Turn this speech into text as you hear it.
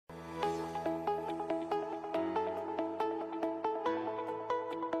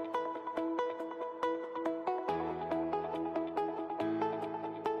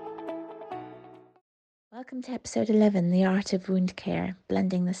Welcome to episode 11, The Art of Wound Care,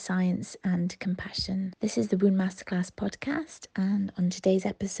 Blending the Science and Compassion. This is the Wound Masterclass podcast, and on today's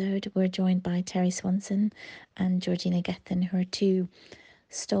episode, we're joined by Terry Swanson and Georgina Gethin, who are two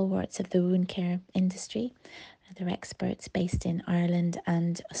stalwarts of the wound care industry. They're experts based in Ireland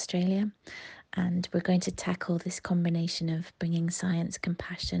and Australia. And we're going to tackle this combination of bringing science,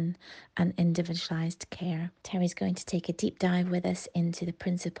 compassion, and individualised care. Terry's going to take a deep dive with us into the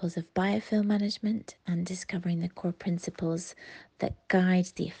principles of biofilm management and discovering the core principles that guide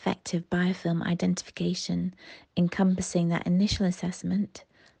the effective biofilm identification, encompassing that initial assessment,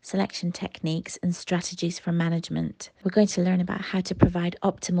 selection techniques, and strategies for management. We're going to learn about how to provide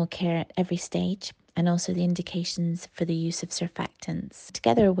optimal care at every stage, and also the indications for the use of surfactants.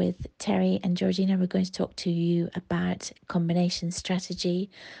 Together with Terry and Georgina, we're going to talk to you about combination strategy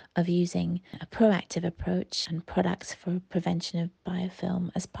of using a proactive approach and products for prevention of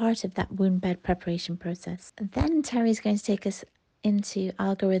biofilm as part of that wound bed preparation process. And then Terry's going to take us into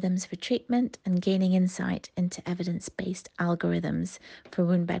algorithms for treatment and gaining insight into evidence-based algorithms for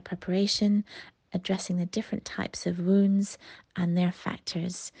wound bed preparation, addressing the different types of wounds and their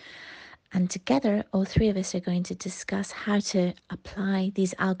factors. And together, all three of us are going to discuss how to apply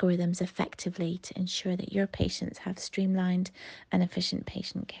these algorithms effectively to ensure that your patients have streamlined and efficient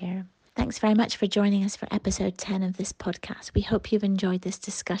patient care. Thanks very much for joining us for episode 10 of this podcast. We hope you've enjoyed this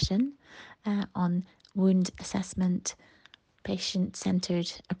discussion on wound assessment,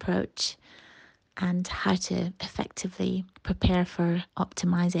 patient-centered approach, and how to effectively prepare for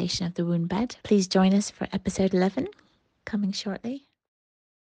optimization of the wound bed. Please join us for episode 11, coming shortly.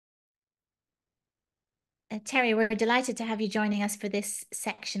 Terry, we're delighted to have you joining us for this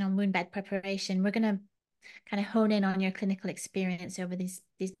section on wound bed preparation. We're going to kind of hone in on your clinical experience over these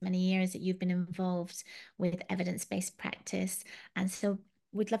many years that you've been involved with evidence-based practice. And so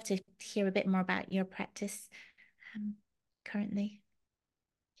we'd love to hear a bit more about your practice currently.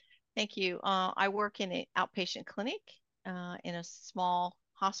 Thank you. I work in an outpatient clinic in a small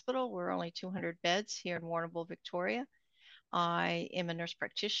hospital. We're only 200 beds here in Warrnambool, Victoria. I am a nurse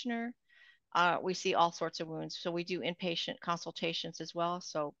practitioner. We see all sorts of wounds. So we do inpatient consultations as well.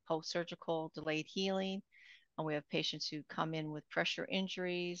 So post-surgical delayed healing. We have patients who come in with pressure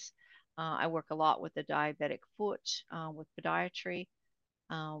injuries. I work a lot with the diabetic foot, with podiatry.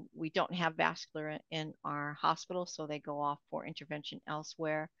 We don't have vascular in our hospital, so they go off for intervention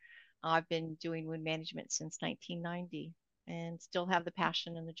elsewhere. I've been doing wound management since 1990 and still have the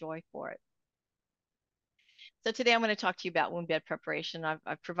passion and the joy for it. So today I'm going to talk to you about wound bed preparation.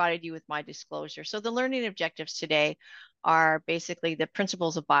 I've provided you with my disclosure. So the learning objectives today are basically the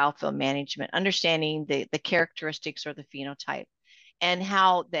principles of biofilm management, understanding the characteristics or the phenotype and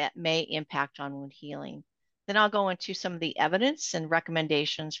how that may impact on wound healing. Then I'll go into some of the evidence and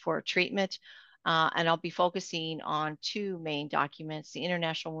recommendations for treatment. And I'll be focusing on two main documents, the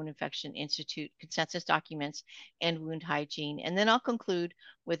International Wound Infection Institute consensus documents and wound hygiene. And then I'll conclude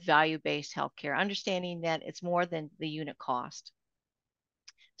with value-based healthcare, understanding that it's more than the unit cost.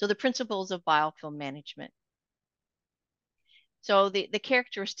 So the principles of biofilm management. So the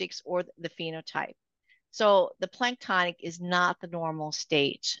characteristics or the phenotype. So the planktonic is not the normal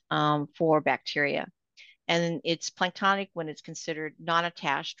state for bacteria. And it's planktonic when it's considered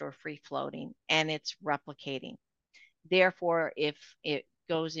non-attached or free-floating, and it's replicating. Therefore, if it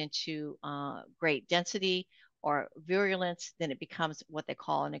goes into great density or virulence, then it becomes what they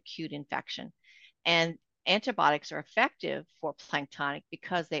call an acute infection. And antibiotics are effective for planktonic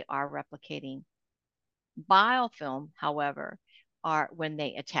because they are replicating. Biofilm, however, are when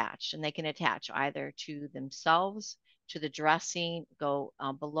they attach, and they can attach either to themselves, to the dressing, go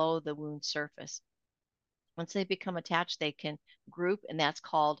below the wound surface. Once they become attached, they can group, and that's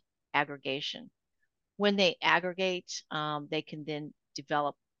called aggregation. When they aggregate, they can then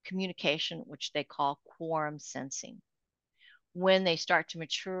develop communication, which they call quorum sensing. When they start to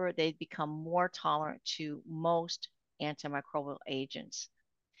mature, they become more tolerant to most antimicrobial agents.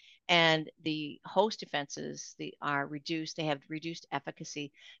 And the host defenses are reduced. They have reduced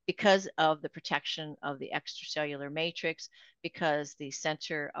efficacy because of the protection of the extracellular matrix, because the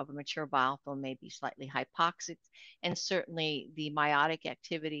center of a mature biofilm may be slightly hypoxic, and certainly the meiotic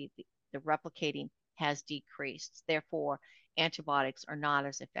activity, the replicating, has decreased. Therefore, antibiotics are not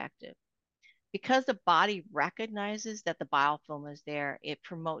as effective. Because the body recognizes that the biofilm is there, it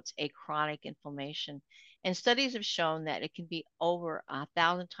promotes a chronic inflammation. And studies have shown that it can be over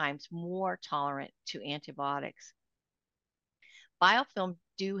 1,000 times more tolerant to antibiotics. Biofilm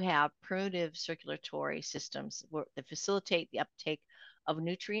do have primitive circulatory systems that facilitate the uptake of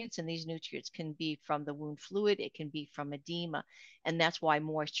nutrients, and these nutrients can be from the wound fluid, it can be from edema, and that's why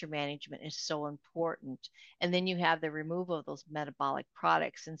moisture management is so important. And then you have the removal of those metabolic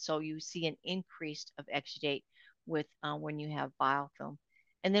products, and so you see an increase of exudate with when you have biofilm.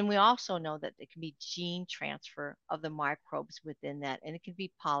 And then we also know that it can be gene transfer of the microbes within that, and it can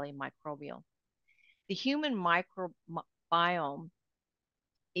be polymicrobial. The human microbiome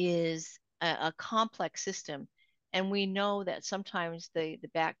is a complex system. And we know that sometimes the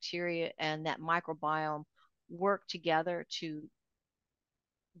bacteria and that microbiome work together to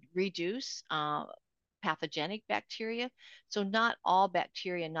reduce pathogenic bacteria. So not all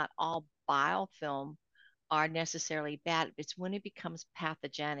bacteria, not all biofilm are necessarily bad. It's when it becomes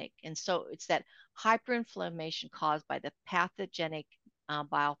pathogenic. And so it's that hyperinflammation caused by the pathogenic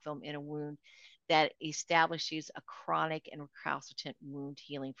biofilm in a wound that establishes a chronic and recalcitrant wound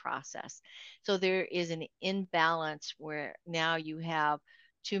healing process. So there is an imbalance where now you have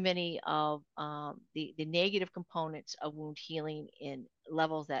too many of the negative components of wound healing in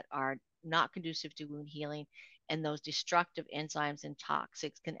levels that are not conducive to wound healing, and those destructive enzymes and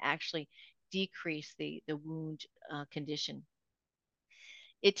toxics can actually decrease the wound condition.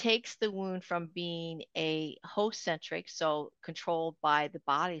 It takes the wound from being a host centric, so controlled by the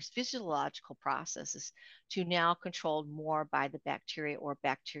body's physiological processes, to now controlled more by the bacteria or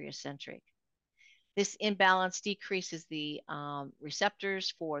bacteria centric. This imbalance decreases the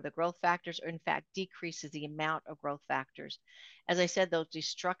receptors for the growth factors, or in fact, decreases the amount of growth factors. As I said, those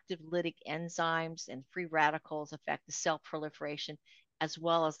destructive lytic enzymes and free radicals affect the cell proliferation as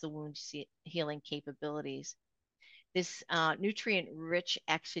well as the wound healing capabilities. This nutrient-rich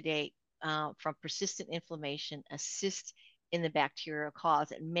exudate from persistent inflammation assists in the bacterial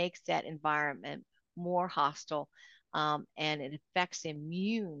cause. It makes that environment more hostile, and it affects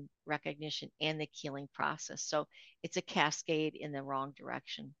immune recognition and the healing process. So it's a cascade in the wrong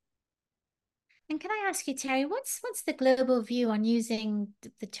direction. And can I ask you, Terry, what's the global view on using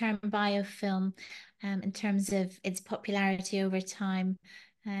the term biofilm in terms of its popularity over time,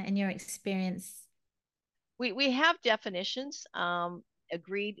 in your experience? We have definitions,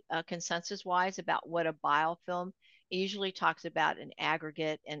 agreed consensus wise about what a biofilm. It usually talks about an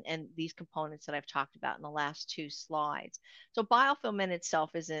aggregate and these components that I've talked about in the last two slides. So biofilm in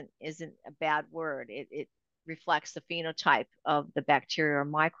itself isn't a bad word. It reflects the phenotype of the bacteria or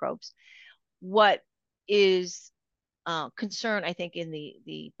microbes. What is concern, I think, in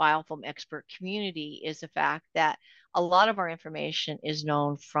the biofilm expert community is the fact that a lot of our information is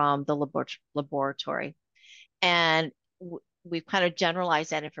known from the laboratory, and we've kind of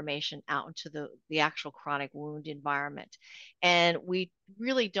generalized that information out into the actual chronic wound environment. And we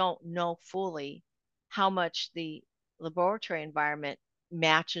really don't know fully how much the laboratory environment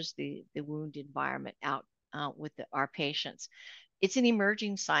matches the wound environment out with our patients. It's an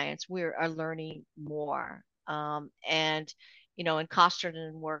emerging science. We are learning more. And, and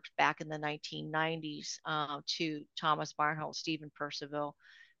Costerton worked back in the 1990s to Thomas Barnholt, Stephen Percival,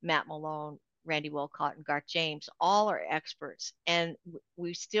 Matt Malone, Randy Wilcott, and Garth James, all are experts. And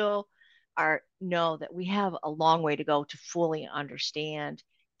we still know that we have a long way to go to fully understand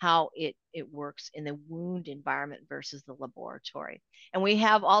how it works in the wound environment versus the laboratory. And we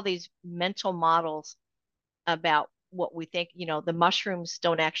have all these mental models about what we think, the mushrooms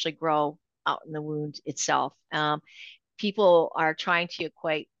don't actually grow out in the wound itself. People are trying to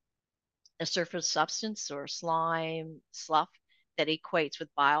equate a surface substance or slime, slough that equates with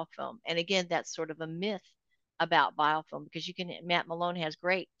biofilm. And again, that's sort of a myth about biofilm, because Matt Malone has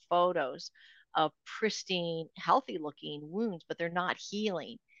great photos of pristine, healthy looking wounds, but they're not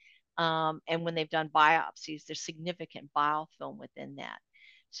healing. And when they've done biopsies, there's significant biofilm within that.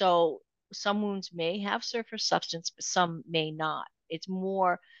 So some wounds may have surface substance, but some may not. It's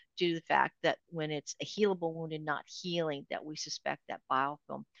more due to the fact that when it's a healable wound and not healing, that we suspect that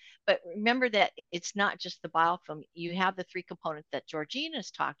biofilm. But remember that it's not just the biofilm. You have the three components that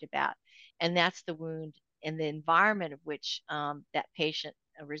Georgina's talked about, and that's the wound and the environment of which that patient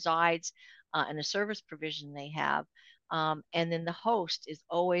resides, and the service provision they have. And then the host is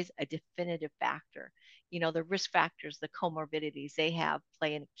always a definitive factor. The risk factors, the comorbidities they have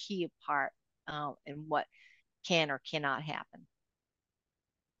play a key part in what can or cannot happen.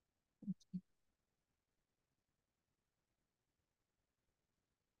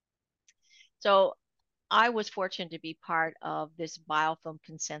 So I was fortunate to be part of this biofilm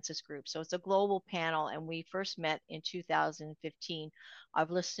consensus group. So it's a global panel, and we first met in 2015.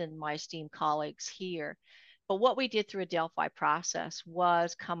 I've listed my esteemed colleagues here. But what we did through a Delphi process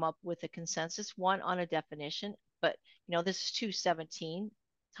was come up with a consensus, one on a definition, but this is 217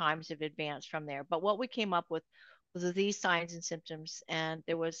 times of advance from there. But what we came up with these signs and symptoms, and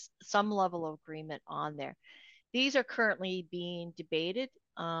there was some level of agreement on there. These are currently being debated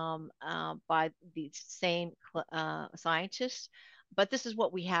by the same scientists, but this is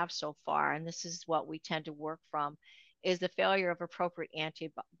what we have so far, and this is what we tend to work from, is the failure of appropriate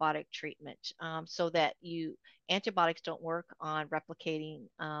antibiotic treatment, so that antibiotics don't work on replicating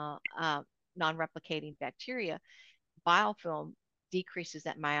non-replicating bacteria. Biofilm decreases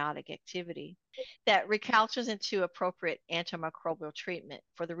that meiotic activity that recalcitrates into appropriate antimicrobial treatment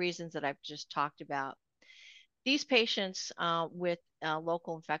for the reasons that I've just talked about. These patients with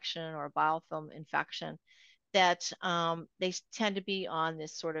local infection or biofilm infection, that they tend to be on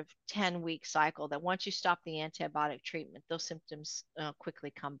this sort of 10-week cycle, that once you stop the antibiotic treatment, those symptoms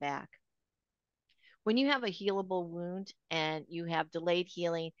quickly come back. When you have a healable wound and you have delayed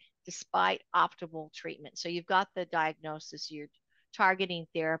healing despite optimal treatment, so you've got the diagnosis, you're targeting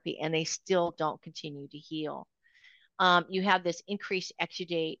therapy, and they still don't continue to heal. You have this increased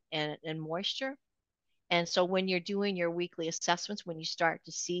exudate and moisture. And so when you're doing your weekly assessments, when you start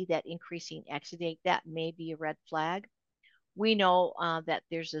to see that increasing exudate, that may be a red flag. We know that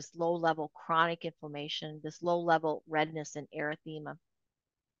there's this low level chronic inflammation, this low level redness and erythema.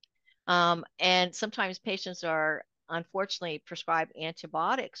 And sometimes patients are unfortunately prescribed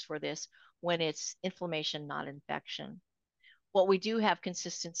antibiotics for this when it's inflammation, not infection. What we do have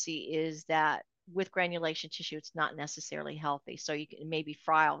consistency is that with granulation tissue, it's not necessarily healthy. So you can maybe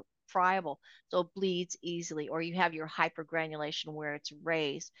friable, so it bleeds easily, or you have your hypergranulation where it's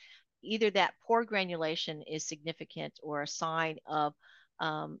raised. Either that poor granulation is significant or a sign of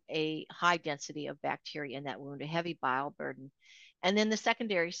a high density of bacteria in that wound, a heavy bile burden. And then the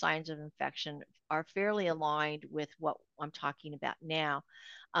secondary signs of infection are fairly aligned with what I'm talking about now.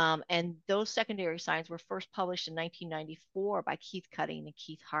 And those secondary signs were first published in 1994 by Keith Cutting and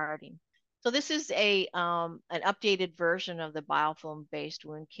Keith Harding. So this is an updated version of the biofilm-based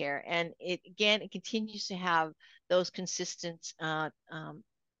wound care, and it continues to have those consistent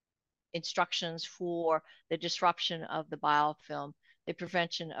instructions for the disruption of the biofilm, the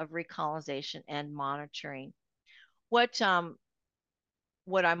prevention of recolonization, and monitoring. What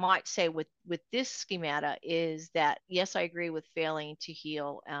I might say with this schemata is that, yes, I agree with failing to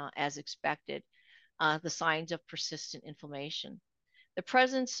heal as expected, the signs of persistent inflammation. The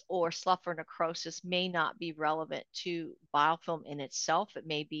presence or slough or necrosis may not be relevant to biofilm in itself. It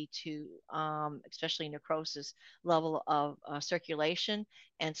may be to, especially necrosis, level of circulation,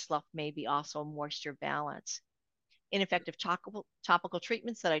 and slough may be also moisture balance. Ineffective topical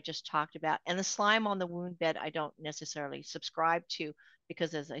treatments that I just talked about, and the slime on the wound bed I don't necessarily subscribe to,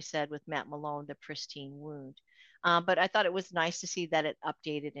 because as I said with Matt Malone, the pristine wound. But I thought it was nice to see that it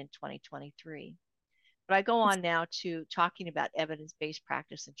updated in 2023. But I go on now to talking about evidence-based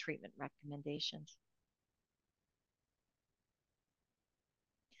practice and treatment recommendations.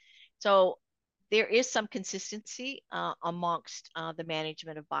 So there is some consistency amongst the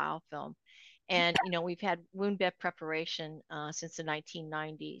management of biofilm. And, we've had wound bed preparation since the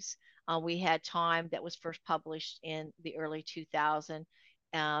 1990s. We had Time that was first published in the early 2000s.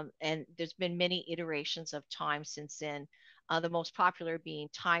 And there's been many iterations of Time since then. The most popular being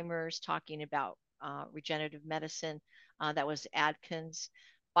Timers, talking about regenerative medicine. That was Adkins.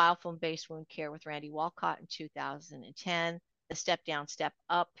 Biofilm-based wound care with Randy Walcott in 2010. The Step Down, Step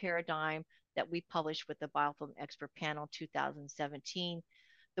Up paradigm that we published with the Biofilm Expert Panel in 2017.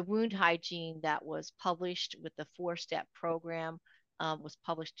 The wound hygiene that was published with the 4-step program was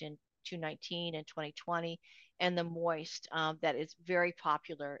published in 2019 and 2020. And the Moist that is very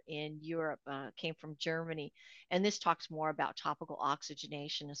popular in Europe, came from Germany. And this talks more about topical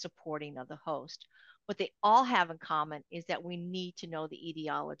oxygenation and supporting of the host. What they all have in common is that we need to know the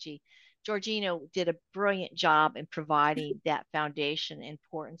etiology. Georgina did a brilliant job in providing that foundation,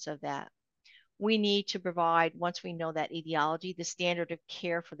 importance of that. We need to provide, once we know that etiology, the standard of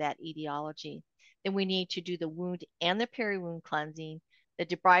care for that etiology. Then we need to do the wound and the peri-wound cleansing. The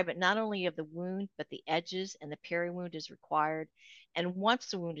debridement not only of the wound, but the edges and the peri-wound is required. And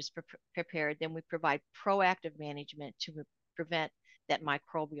once the wound is prepared, then we provide proactive management to prevent that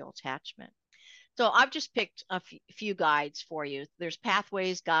microbial attachment. So I've just picked a few guides for you. There's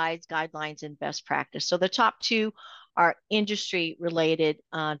pathways, guides, guidelines, and best practice. So the top two are industry related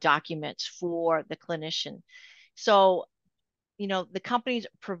documents for the clinician. So, the companies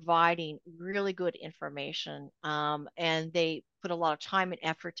providing really good information, and they put a lot of time and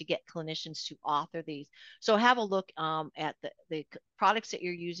effort to get clinicians to author these. So have a look at the products that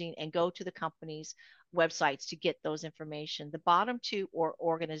you're using and go to the company's websites to get those information. The bottom two are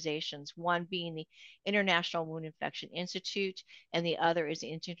organizations, one being the International Wound Infection Institute, and the other is the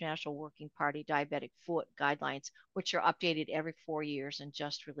International Working Party Diabetic Foot Guidelines, which are updated every 4 years and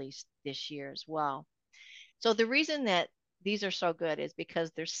just released this year as well. So the reason that these are so good is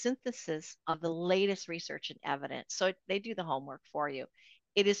because they're synthesis of the latest research and evidence. So they do the homework for you.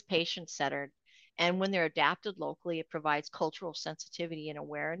 It is patient centered. And when they're adapted locally, it provides cultural sensitivity and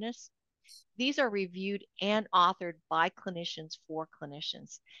awareness. These are reviewed and authored by clinicians for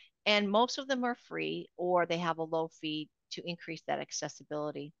clinicians. And most of them are free or they have a low fee to increase that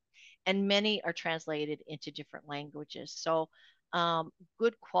accessibility. And many are translated into different languages. So,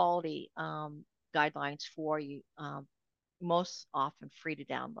 good quality guidelines for you, most often free to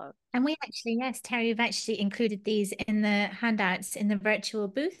download. And we actually, yes, Terry, we've actually included these in the handouts in the virtual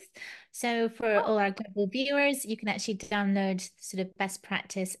booth. So for Oh, all our global viewers, you can actually download sort of best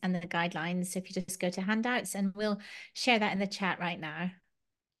practice and the guidelines. So if you just go to handouts, and we'll share that in the chat right now.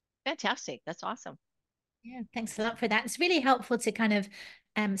 fantastic. That's awesome. Yeah, thanks a lot for that. It's really helpful to kind of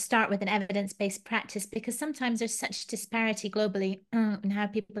start with an evidence-based practice, because sometimes there's such disparity globally in how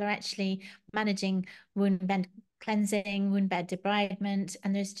people are actually managing wound bed cleansing, wound bed debridement,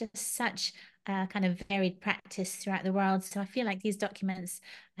 and there's just such kind of varied practice throughout the world. So I feel like these documents,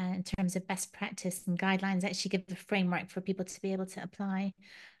 in terms of best practice and guidelines, actually give the framework for people to be able to apply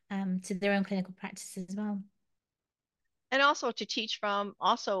to their own clinical practice as well. And also to teach from,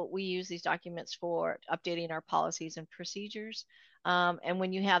 also, we use these documents for updating our policies and procedures. And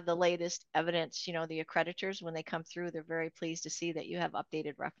when you have the latest evidence, the accreditors, when they come through, they're very pleased to see that you have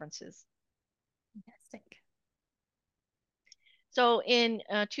updated references. Fantastic. So in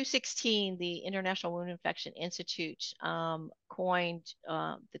 2016, the International Wound Infection Institute coined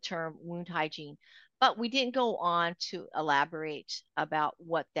the term wound hygiene, but we didn't go on to elaborate about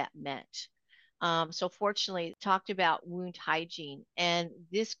what that meant. So fortunately, talked about wound hygiene, and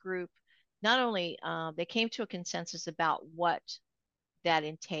this group not only they came to a consensus about what that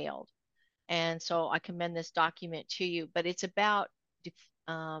entailed, and so I commend this document to you. But it's about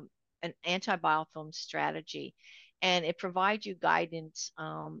um, an anti-biofilm strategy, and it provides you guidance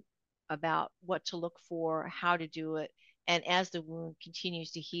about what to look for, how to do it, and as the wound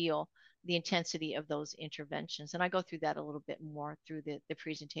continues to heal, the intensity of those interventions. And I go through that a little bit more through the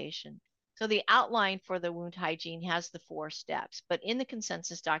presentation. So the outline for the wound hygiene has the 4 steps, but in the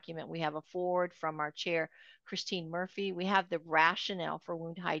consensus document, we have a forward from our chair, Christine Murphy. We have the rationale for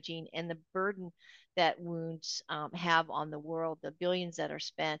wound hygiene and the burden that wounds have on the world, the billions that are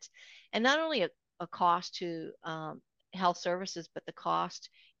spent, and not only a cost to health services, but the cost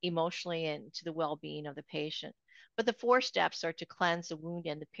emotionally and to the well-being of the patient. But the 4 steps are to cleanse the wound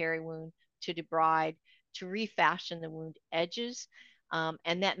and the peri-wound, to debride, to refashion the wound edges.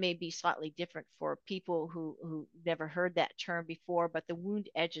 And that may be slightly different for people who never heard that term before, but the wound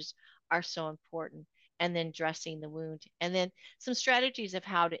edges are so important. And then dressing the wound, and then some strategies of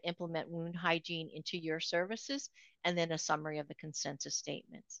how to implement wound hygiene into your services, and then a summary of the consensus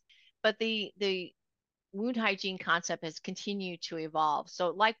statements. But the wound hygiene concept has continued to evolve. So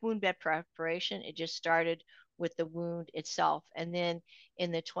like wound bed preparation, it just started with the wound itself. And then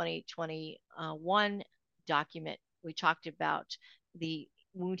in the 2021 document, we talked about the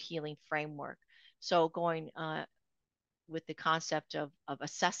wound healing framework. So going with the concept of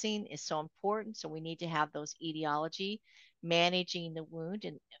assessing is so important. So we need to have those etiology, managing the wound,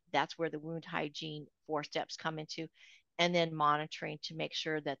 and that's where the wound hygiene 4 steps come into, and then monitoring to make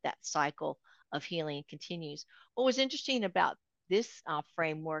sure that that cycle of healing continues. What was interesting about this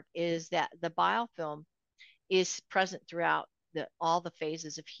framework is that the biofilm is present throughout all the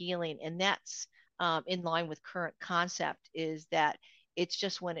phases of healing, and that's in line with current concept, is that it's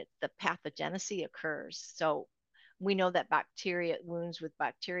just when the pathogenesis occurs. So we know that bacteria, wounds with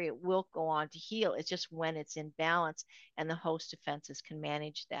bacteria will go on to heal. It's just when it's in balance, and the host defenses can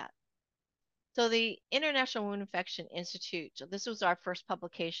manage that. So the International Wound Infection Institute, so this was our first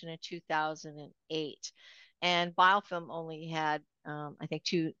publication in 2008, and biofilm only had, I think,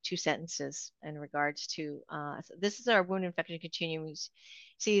 two sentences in regards to. So this is our wound infection continuum. We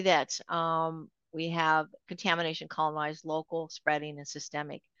see that we have contamination, colonized, local, spreading, and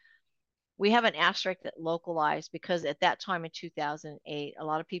systemic. We have an asterisk that localized because at that time in 2008, a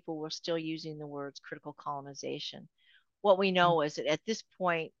lot of people were still using the words critical colonization. What we know is that at this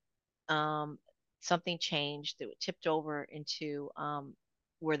point, um, something changed that tipped over into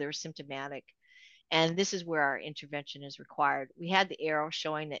where they're symptomatic. And this is where our intervention is required. We had the arrow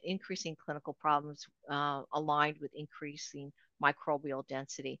showing that increasing clinical problems aligned with increasing microbial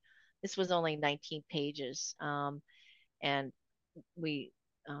density. This was only 19 pages, and we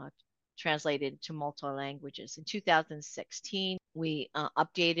translated to multiple languages. In 2016, we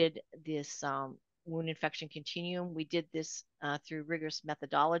updated this wound infection continuum. We did this through rigorous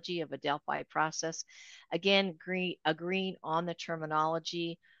methodology of a Delphi process. Again, agreeing on the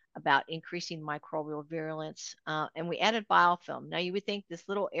terminology about increasing microbial virulence, and we added biofilm. Now, you would think this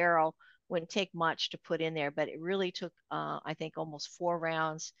little arrow wouldn't take much to put in there, but it really took, I think, almost 4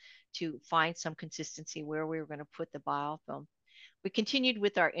 rounds to find some consistency where we were going to put the biofilm. We continued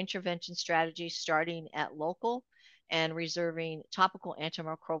with our intervention strategy, starting at local and reserving topical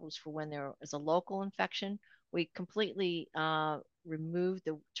antimicrobials for when there is a local infection. We completely removed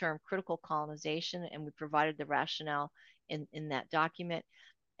the term critical colonization, and we provided the rationale in that document.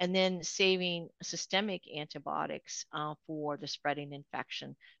 And then saving systemic antibiotics for the spreading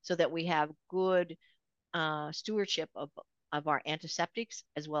infection so that we have good stewardship of our antiseptics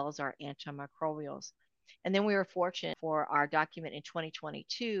as well as our antimicrobials. And then we were fortunate for our document in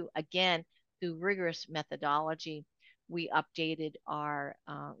 2022, again, through rigorous methodology, we updated our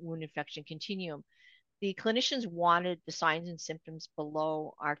wound infection continuum. The clinicians wanted the signs and symptoms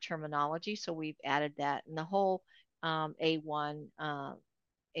below our terminology, so we've added that. And the whole A1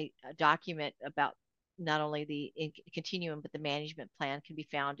 a document about not only the continuum, but the management plan can be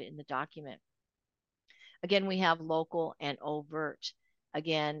found in the document. Again, we have local and overt,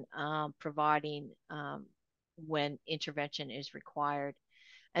 again, providing when intervention is required.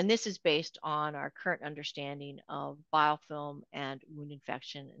 And this is based on our current understanding of biofilm and wound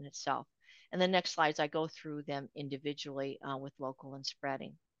infection in itself. And the next slides, I go through them individually with local and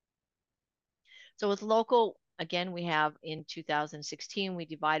spreading. So with local, again, we have in 2016, we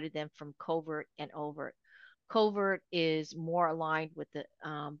divided them from covert and overt. Covert is more aligned with the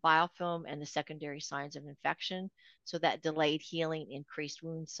biofilm and the secondary signs of infection. So that delayed healing, increased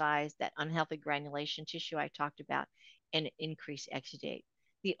wound size, that unhealthy granulation tissue I talked about, and increased exudate.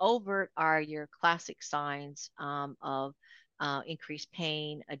 The overt are your classic signs of increased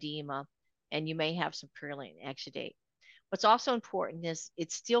pain, edema, and you may have some purulent exudate. What's also important is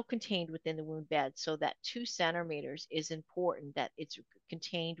it's still contained within the wound bed, so that 2 centimeters is important that it's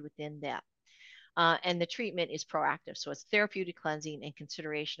contained within that. And the treatment is proactive, so it's therapeutic cleansing and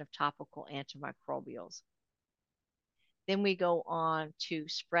consideration of topical antimicrobials. Then we go on to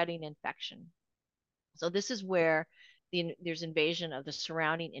spreading infection. So this is where there's invasion of the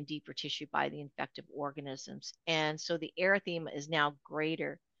surrounding and deeper tissue by the infective organisms. And so the erythema is now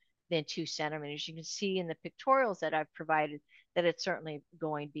greater than 2 centimeters. You can see in the pictorials that I've provided that it's certainly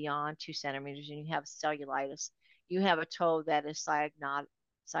going beyond 2 centimeters, and you have cellulitis. You have a toe that is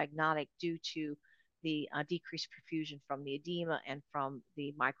cyanotic due to the decreased perfusion from the edema and from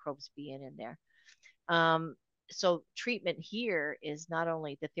the microbes being in there. So treatment here is not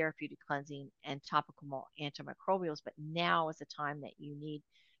only the therapeutic cleansing and topical antimicrobials, but now is the time that you need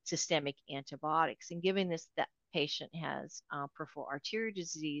systemic antibiotics. And given this, that patient has peripheral arterial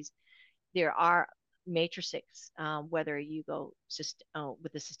disease, there are matrices, whether you go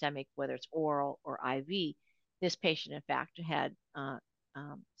with the systemic, whether it's oral or IV. This patient, in fact, had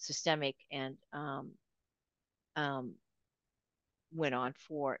systemic and went on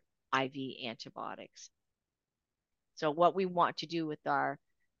for IV antibiotics. So what we want to do with our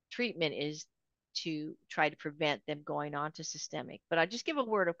treatment is to try to prevent them going on to systemic. But I just give a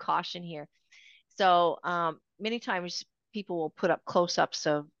word of caution here. So many times people will put up close-ups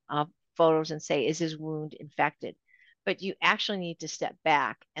of photos and say, is his wound infected? But you actually need to step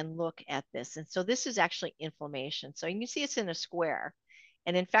back and look at this. And so this is actually inflammation. So you can see it's in a square.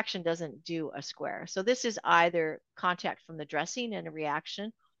 And infection doesn't do a square. So this is either contact from the dressing and a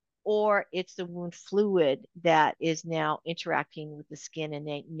reaction, or it's the wound fluid that is now interacting with the skin in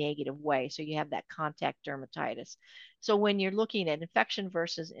a negative way. So you have that contact dermatitis. So when you're looking at infection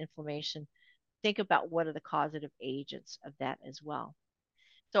versus inflammation, think about what are the causative agents of that as well.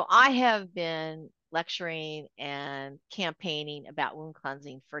 So I have been lecturing and campaigning about wound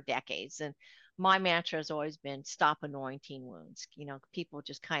cleansing for decades. And my mantra has always been stop anointing wounds. You know, people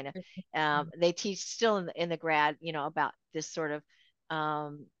just kind of, they teach still in the grad, you know, about this sort of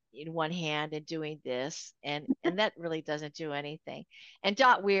in one hand and doing this, and that really doesn't do anything. And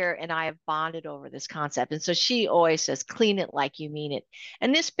Dot Weir and I have bonded over this concept, and so she always says clean it like you mean it.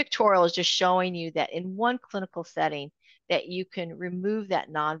 And this pictorial is just showing you that in one clinical setting that you can remove that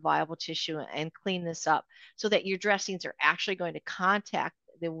non-viable tissue and clean this up so that your dressings are actually going to contact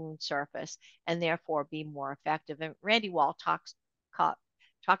the wound surface and therefore be more effective. And Randy Wall talks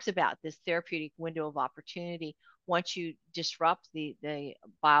about this therapeutic window of opportunity once you disrupt the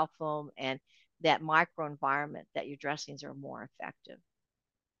biofilm and that microenvironment that your dressings are more effective.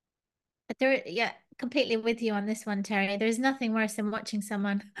 Yeah, completely with you on this one, Terry. There's nothing worse than watching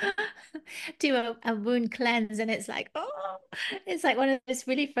someone do a wound cleanse, and it's like, oh, it's like one of those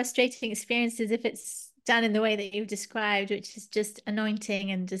really frustrating experiences if it's done in the way that you've described, which is just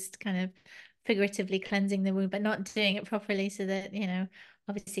anointing and just kind of figuratively cleansing the wound, but not doing it properly so that,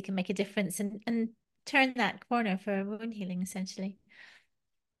 obviously can make a difference and turn that corner for wound healing, essentially.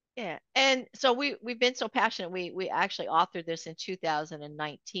 Yeah, and so we've been so passionate. We actually authored this in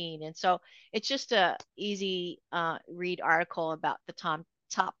 2019, and so it's just a easy read article about the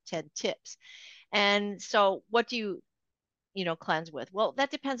top 10 tips. And so, what do you cleanse with? Well, that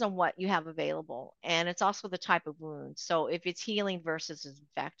depends on what you have available, and it's also the type of wound. So if it's healing versus is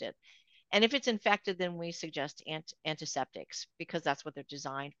infected, and if it's infected, then we suggest antiseptics because that's what they're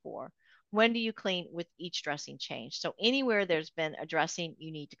designed for. When do you clean with each dressing change? So anywhere there's been a dressing,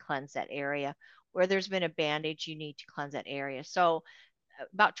 you need to cleanse that area. Where there's been a bandage, you need to cleanse that area. So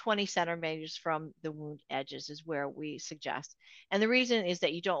about 20 centimeters from the wound edges is where we suggest. And the reason is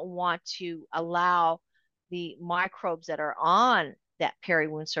that you don't want to allow the microbes that are on that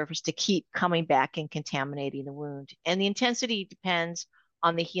peri-wound surface to keep coming back and contaminating the wound. And the intensity depends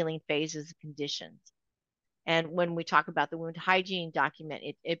on the healing phases and conditions. And when we talk about the wound hygiene document,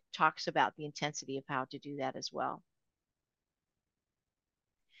 it talks about the intensity of how to do that as well.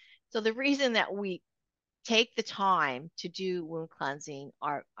 So the reason that we take the time to do wound cleansing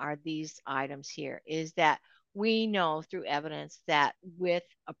are these items here, is that we know through evidence that with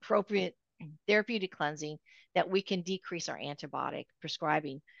appropriate therapeutic cleansing that we can decrease our antibiotic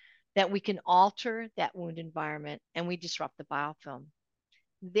prescribing, that we can alter that wound environment, and we disrupt the biofilm.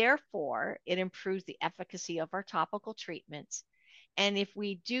 Therefore, it improves the efficacy of our topical treatments. And if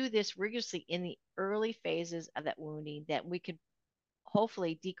we do this rigorously in the early phases of that wounding, that we could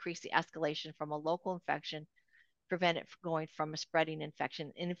hopefully decrease the escalation from a local infection, prevent it from going from a spreading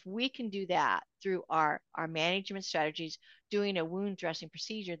infection. And if we can do that through our management strategies, doing a wound dressing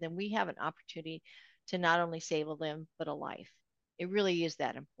procedure, then we have an opportunity to not only save a limb, but a life. It really is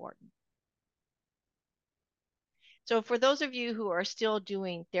that important. So for those of you who are still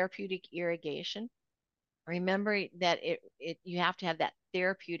doing therapeutic irrigation, remember that you have to have that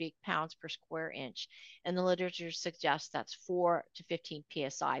therapeutic pounds per square inch. And the literature suggests that's 4 to 15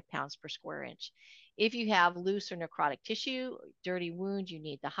 psi, pounds per square inch. If you have loose or necrotic tissue, dirty wound, you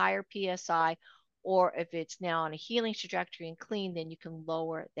need the higher psi. Or if it's now on a healing trajectory and clean, then you can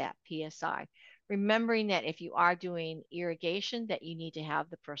lower that psi. Remembering that if you are doing irrigation, that you need to have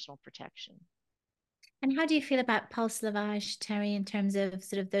the personal protection. And how do you feel about pulse lavage, Terry, in terms of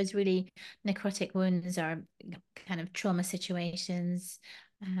sort of those really necrotic wounds or kind of trauma situations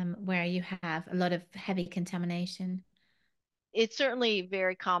where you have a lot of heavy contamination? It's certainly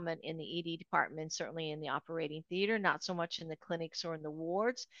very common in the ED department, certainly in the operating theater, not so much in the clinics or in the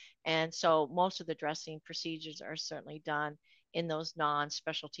wards. And so most of the dressing procedures are certainly done in those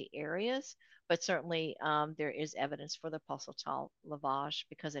non-specialty areas. But certainly there is evidence for the pulsatile lavage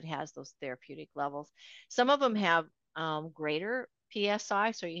because it has those therapeutic levels. Some of them have greater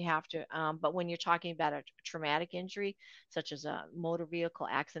PSI, so you have to, but when you're talking about a traumatic injury, such as a motor vehicle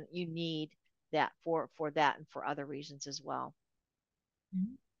accident, you need that for that and for other reasons as well.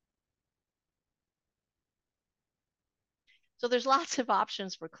 Mm-hmm. So there's lots of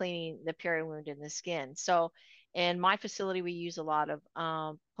options for cleaning the peri-wound in the skin. So in my facility, we use a lot of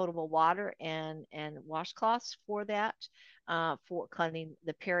potable water and washcloths for that, for cleaning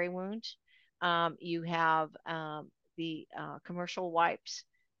the peri-wound. You have the commercial wipes,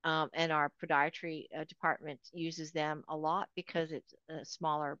 and our podiatry department uses them a lot because it's a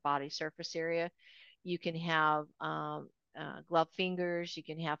smaller body surface area. You can have glove fingers. You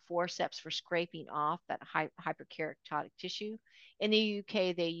can have forceps for scraping off that hyperkeratotic tissue. In the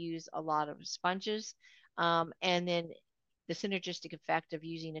UK, they use a lot of sponges. And then the synergistic effect of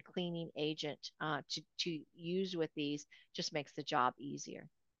using a cleaning agent to use with these just makes the job easier.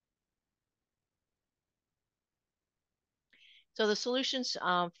 So the solutions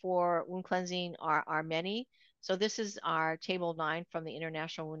for wound cleansing are many. So this is our table 9 from the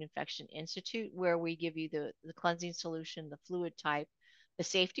International Wound Infection Institute, where we give you the cleansing solution, the fluid type, the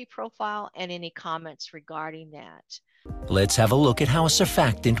safety profile, and any comments regarding that. Let's have a look at how a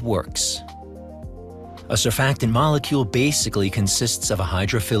surfactant works. A surfactant molecule basically consists of a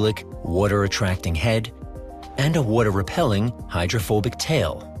hydrophilic, water-attracting head and a water-repelling, hydrophobic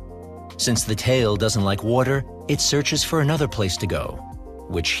tail. Since the tail doesn't like water, it searches for another place to go,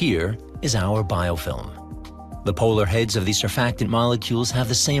 which here is our biofilm. The polar heads of these surfactant molecules have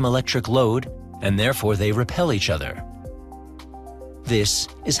the same electric load, and therefore they repel each other. This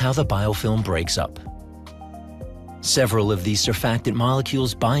is how the biofilm breaks up. Several of these surfactant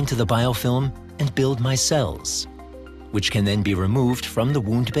molecules bind to the biofilm and build micelles, which can then be removed from the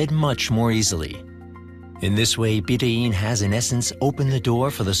wound bed much more easily. In this way, betaine has in essence opened the door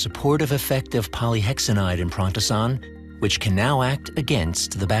for the supportive effect of polyhexanide in Prontosan, which can now act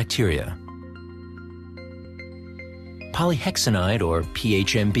against the bacteria. Polyhexanide, or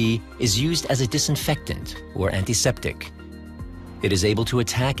PHMB, is used as a disinfectant or antiseptic. It is able to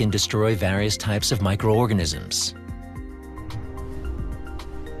attack and destroy various types of microorganisms.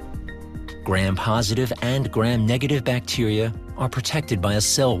 Gram-positive and gram-negative bacteria are protected by a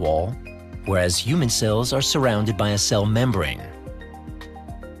cell wall, whereas human cells are surrounded by a cell membrane.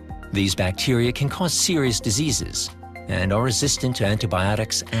 These bacteria can cause serious diseases and are resistant to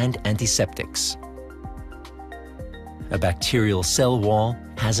antibiotics and antiseptics. A bacterial cell wall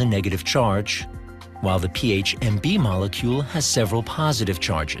has a negative charge, while the PHMB molecule has several positive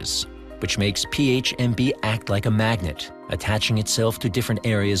charges, which makes PHMB act like a magnet, attaching itself to different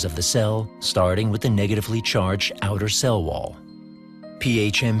areas of the cell, starting with the negatively charged outer cell wall.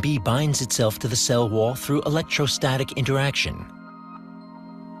 PHMB binds itself to the cell wall through electrostatic interaction.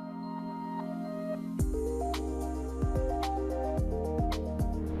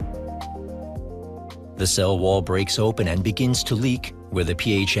 The cell wall breaks open and begins to leak where the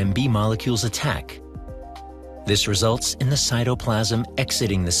PHMB molecules attack. This results in the cytoplasm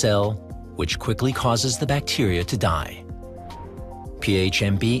exiting the cell, which quickly causes the bacteria to die.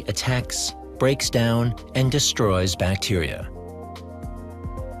 PHMB attacks, breaks down, and destroys bacteria.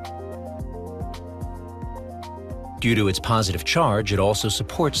 Due to its positive charge, it also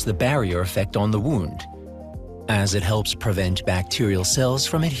supports the barrier effect on the wound, as it helps prevent bacterial cells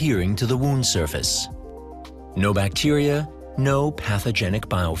from adhering to the wound surface. No bacteria, no pathogenic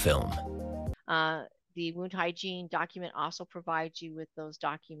biofilm. The wound hygiene document also provides you with those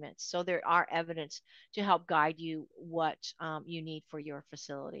documents. So there are evidence to help guide you what you need for your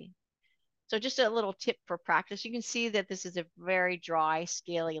facility. So just a little tip for practice. You can see that this is a very dry,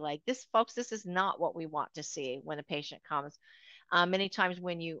 scaly leg. This, folks, this is not what we want to see when a patient comes. Many times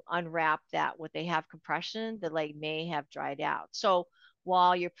when you unwrap that, what they have compression, the leg may have dried out. So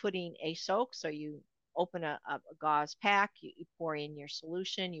while you're putting a soak, so you open a gauze pack, you pour in your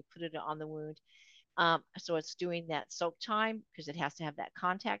solution, you put it on the wound. So it's doing that soak time because it has to have that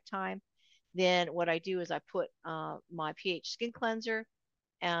contact time. Then what I do is I put my pH skin cleanser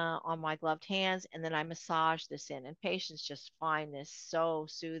on my gloved hands, and then I massage this in, and patients just find this so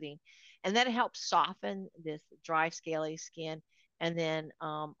soothing. And then it helps soften this dry, scaly skin. And then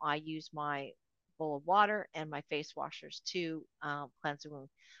I use my bowl of water and my face washers to cleanse the wound.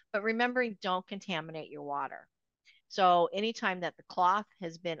 But remembering, don't contaminate your water. So anytime that the cloth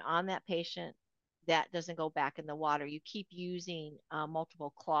has been on that patient, that doesn't go back in the water. You keep using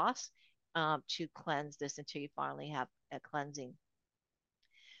multiple cloths to cleanse this until you finally have a cleansing.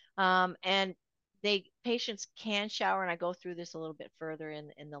 And patients can shower, and I go through this a little bit further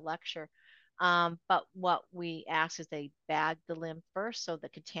in the lecture. But what we ask is they bag the limb first, so the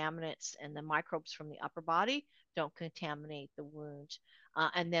contaminants and the microbes from the upper body don't contaminate the wound.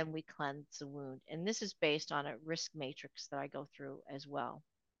 And then we cleanse the wound. And this is based on a risk matrix that I go through as well.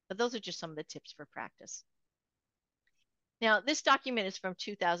 But those are just some of the tips for practice. Now, this document is from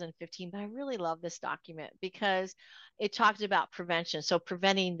 2015, but I really love this document because it talks about prevention. So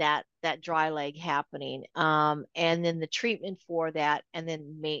preventing that dry leg happening, and then the treatment for that, and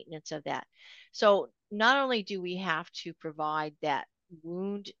then maintenance of that. So not only do we have to provide that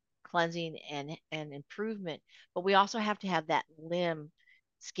wound cleansing and improvement, but we also have to have that limb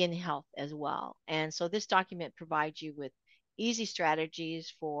skin health as well. And so this document provides you with easy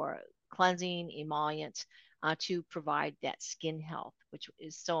strategies for cleansing, emollients, to provide that skin health, which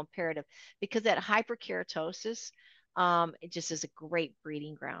is so imperative because that hyperkeratosis, it just is a great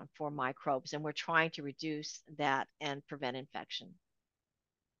breeding ground for microbes, and we're trying to reduce that and prevent infection.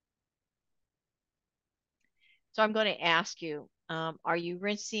 So I'm going to ask you, are you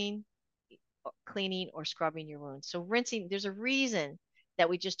rinsing, cleaning, or scrubbing your wounds? So rinsing, there's a reason that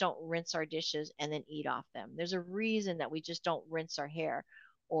we just don't rinse our dishes and then eat off them. There's a reason that we just don't rinse our hair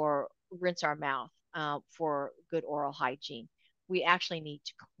or rinse our mouth for good oral hygiene. We actually need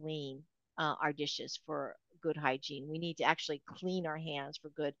to clean our dishes for good hygiene. We need to actually clean our hands for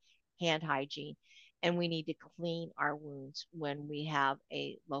good hand hygiene. And we need to clean our wounds when we have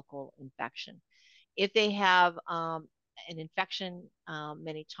a local infection. If they have an infection,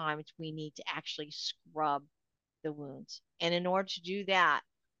 many times we need to actually scrub the wounds. And in order to do that,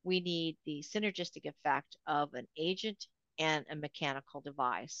 we need the synergistic effect of an agent and a mechanical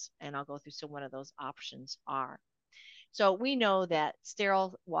device. And I'll go through some what those options are. So we know that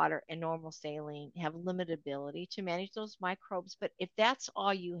sterile water and normal saline have limited ability to manage those microbes. But if that's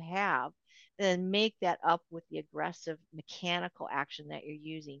all you have, then make that up with the aggressive mechanical action that you're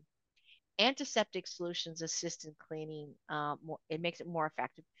using. Antiseptic solutions assist in cleaning. It makes it more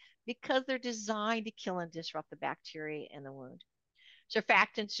effective because they're designed to kill and disrupt the bacteria in the wound.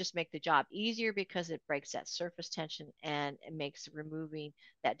 Surfactants just make the job easier because it breaks that surface tension and it makes removing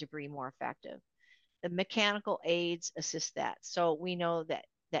that debris more effective. The mechanical aids assist that. So we know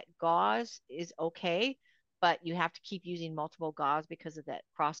that gauze is okay, but you have to keep using multiple gauze because of that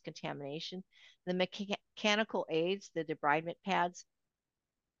cross contamination. The mechanical aids, the debridement pads,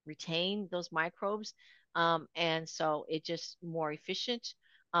 retain those microbes, and so it just more efficient.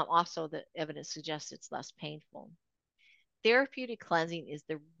 Also, the evidence suggests it's less painful. Therapeutic cleansing is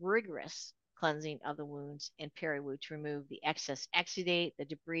the rigorous cleansing of the wounds and peri-wound to remove the excess exudate, the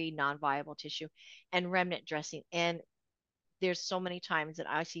debris, non-viable tissue, and remnant dressing. And there's so many times that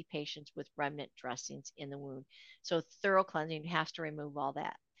I see patients with remnant dressings in the wound. So thorough cleansing has to remove all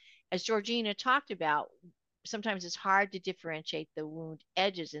that. As Georgina talked about, sometimes it's hard to differentiate the wound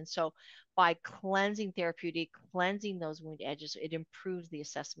edges. And so by cleansing therapeutic, cleansing those wound edges, it improves the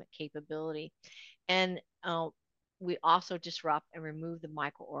assessment capability. And we also disrupt and remove the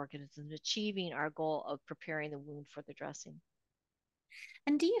microorganisms, achieving our goal of preparing the wound for the dressing.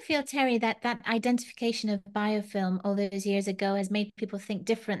 And do you feel, Terry, that that identification of biofilm all those years ago has made people think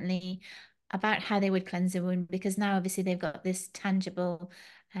differently about how they would cleanse a wound? Because now obviously they've got this tangible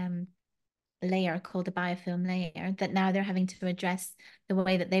layer called a biofilm layer that now they're having to address the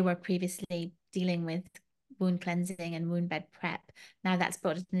way that they were previously dealing with wound cleansing and wound bed prep. Now that's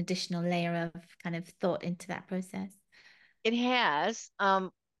brought an additional layer of kind of thought into that process. It has.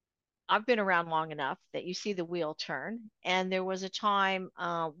 I've been around long enough that you see the wheel turn. And there was a time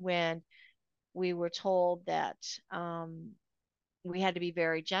when we were told that we had to be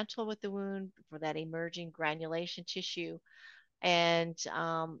very gentle with the wound for that emerging granulation tissue, and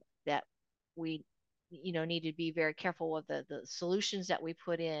that we, need to be very careful with the solutions that we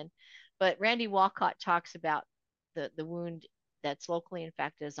put in. But Randy Walcott talks about the wound that's locally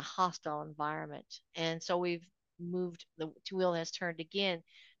infected as a hostile environment. And so we've moved, the wheel has turned again.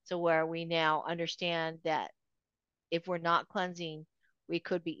 So where we now understand that if we're not cleansing, we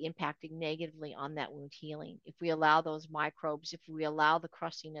could be impacting negatively on that wound healing if we allow those microbes, if we allow the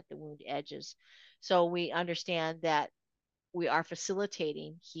crusting at the wound edges. So we understand that we are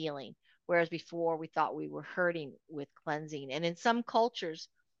facilitating healing, whereas before we thought we were hurting with cleansing. And in some cultures,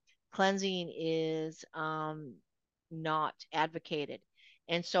 cleansing is not advocated.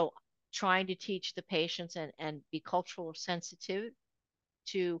 And so trying to teach the patients and be cultural sensitive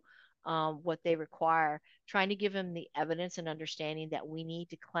to what they require, trying to give them the evidence and understanding that we need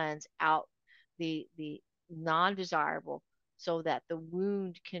to cleanse out the non-desirable so that the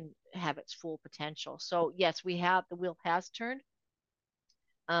wound can have its full potential. So yes, the wheel has turned.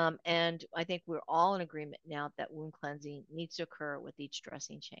 And I think we're all in agreement now that wound cleansing needs to occur with each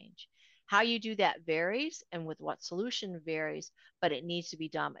dressing change. How you do that varies, and with what solution varies, but it needs to be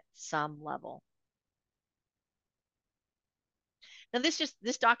done at some level. Now,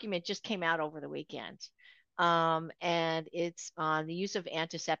 this document just came out over the weekend, and it's on the use of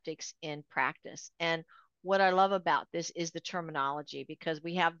antiseptics in practice. And what I love about this is the terminology, because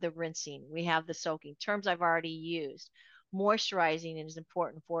we have the rinsing, we have the soaking, terms I've already used. Moisturizing is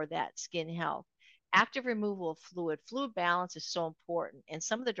important for that skin health. Active removal of fluid balance is so important. And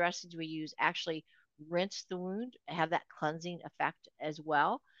some of the dressings we use actually rinse the wound, have that cleansing effect as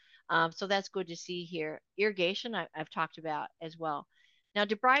well. So that's good to see here. Irrigation, I've talked about as well. Now,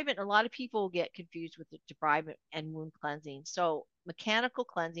 debridement, a lot of people get confused with the debridement and wound cleansing. So mechanical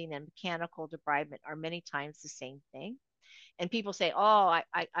cleansing and mechanical debridement are many times the same thing. And people say, oh,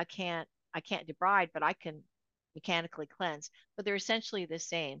 I can't debride, but I can mechanically cleanse. But they're essentially the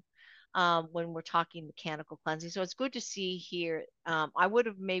same when we're talking mechanical cleansing. So it's good to see here. I would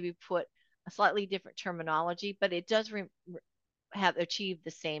have maybe put a slightly different terminology, but it does have achieved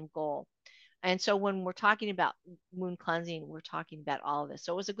the same goal. And so when we're talking about wound cleansing, we're talking about all of this.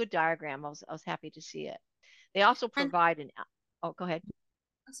 So it was a good diagram. I was happy to see it. They also And provide oh, go ahead.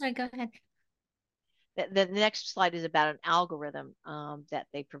 oh, sorry, go ahead. The next slide is about an algorithm that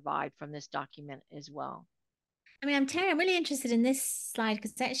they provide from this document as well. I mean, I'm really interested in this slide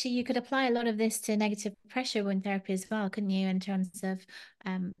because actually you could apply a lot of this to negative pressure wound therapy as well, couldn't you, in terms of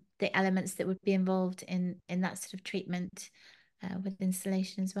the elements that would be involved in that sort of treatment with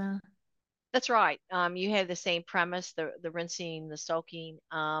installation as well. That's right. You have the same premise, the rinsing, the soaking,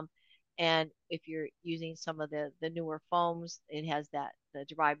 and if you're using some of the newer foams, it has the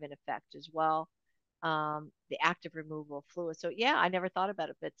debridement effect as well. the active removal of fluid. So yeah, I never thought about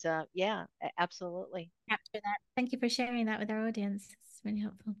it, but yeah, absolutely. Capture that. Thank you for sharing that with our audience. It's really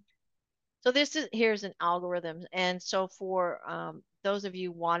helpful. So here's an algorithm, and so for those of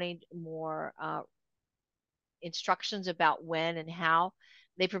you wanting more instructions about when and how,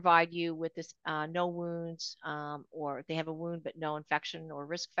 they provide you with this no wounds, or they have a wound but no infection, or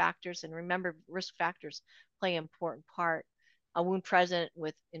risk factors. And remember, risk factors play an important part. A wound present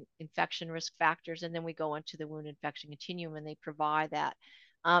with infection risk factors, and then we go into the wound infection continuum, and they provide that.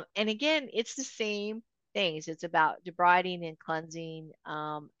 And again, it's the same things. It's about debriding and cleansing,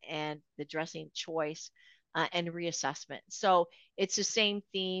 and the dressing choice, and reassessment. So it's the same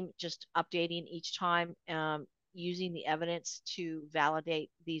theme, just updating each time, using the evidence to validate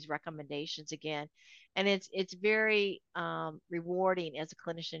these recommendations again. And it's very rewarding as a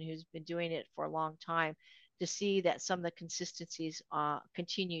clinician who's been doing it for a long time to see that some of the consistencies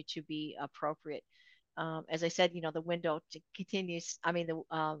continue to be appropriate. As I said, the window continues. I mean,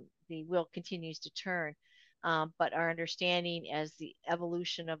 the wheel continues to turn. But our understanding, as the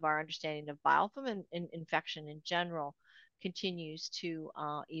evolution of our understanding of biofilm and infection in general continues to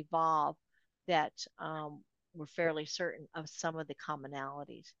evolve, that we're fairly certain of some of the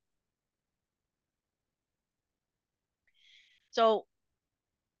commonalities. So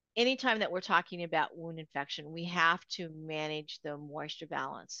anytime that we're talking about wound infection, we have to manage the moisture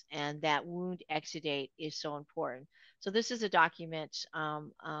balance, and that wound exudate is so important. So this is a document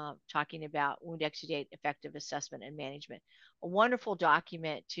talking about wound exudate effective assessment and management. A wonderful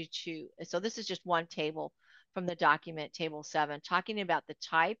document so this is just one table from the document, table 7, talking about the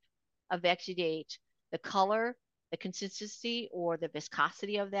type of exudate, the color, the consistency or the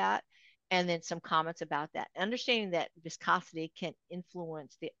viscosity of that, and then some comments about that. Understanding that viscosity can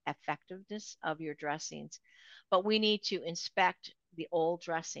influence the effectiveness of your dressings, but we need to inspect the old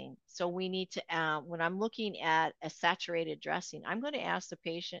dressing. So we need to, when I'm looking at a saturated dressing, I'm going to ask the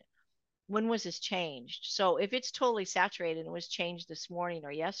patient, when was this changed? So if it's totally saturated and was changed this morning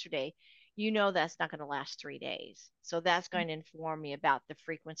or yesterday, that's not going to last 3 days. So that's going to inform me about the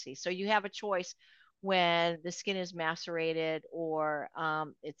frequency. So you have a choice when the skin is macerated or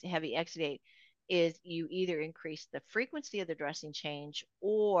it's heavy exudate, is you either increase the frequency of the dressing change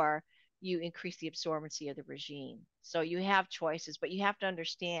or you increase the absorbency of the regime. So you have choices, but you have to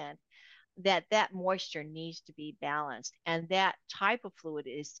understand that moisture needs to be balanced, and that type of fluid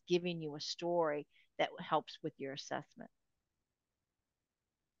is giving you a story that helps with your assessment.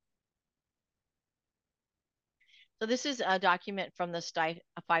 So this is a document from the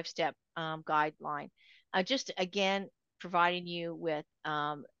 5-step guideline. Just again, providing you with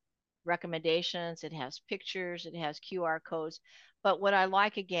recommendations. It has pictures, it has QR codes. But what I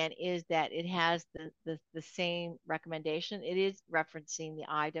like again is that it has the same recommendation. It is referencing the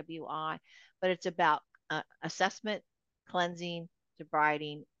IWI, but it's about assessment, cleansing,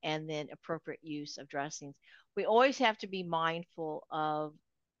 debriding, and then appropriate use of dressings. We always have to be mindful of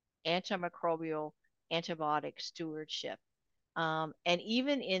antimicrobial antibiotic stewardship. And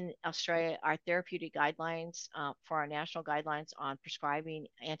even in Australia, our therapeutic guidelines for our national guidelines on prescribing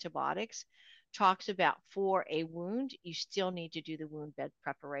antibiotics talks about, for a wound, you still need to do the wound bed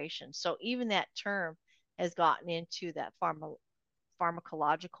preparation. So even that term has gotten into that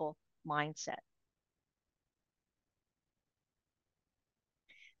pharmacological mindset.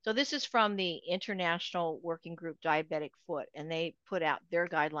 So this is from the International Working Group Diabetic Foot, and they put out their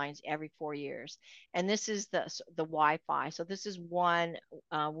guidelines every 4 years. And this is the Wi-Fi. So this is one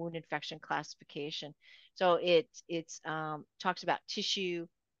wound infection classification. So it talks about tissue,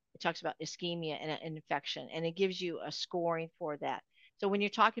 it talks about ischemia and an infection, and it gives you a scoring for that. So when you're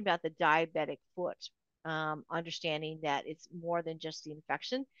talking about the diabetic foot, understanding that it's more than just the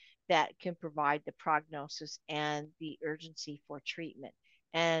infection that can provide the prognosis and the urgency for treatment.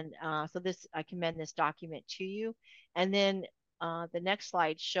 And so I commend this document to you. And then the next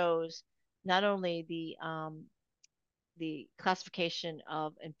slide shows not only the classification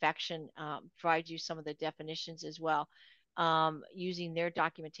of infection, provides you some of the definitions as well, using their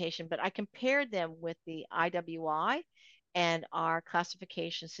documentation, but I compared them with the IWI and our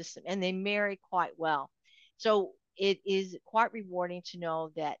classification system, and they marry quite well. So it is quite rewarding to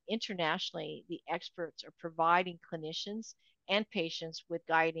know that internationally, the experts are providing clinicians and patients with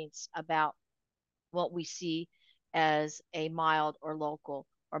guidance about what we see as a mild or local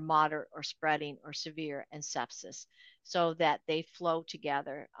or moderate or spreading or severe and sepsis, so that they flow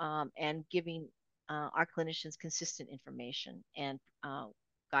together, and giving our clinicians consistent information and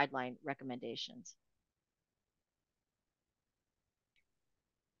guideline recommendations.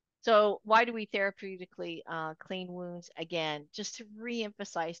 So why do we therapeutically clean wounds? Again, just to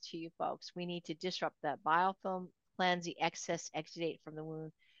re-emphasize to you folks, we need to disrupt that biofilm, cleanse the excess exudate from the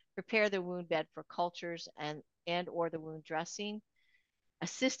wound, prepare the wound bed for cultures and or the wound dressing,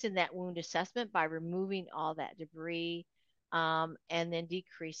 assist in that wound assessment by removing all that debris, and then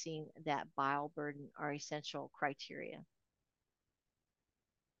decreasing that bile burden are essential criteria.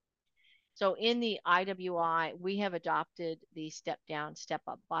 So in the IWI, we have adopted the step down, step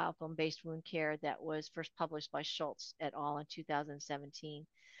up biofilm based wound care that was first published by Schultz et al. In 2017.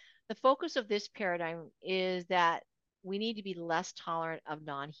 The focus of this paradigm is that we need to be less tolerant of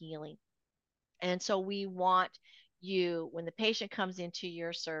non healing. And so we want you, when the patient comes into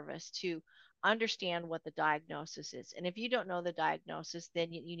your service, to understand what the diagnosis is. And if you don't know the diagnosis,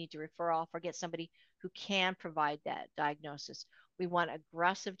 then you need to refer off or get somebody who can provide that diagnosis. We want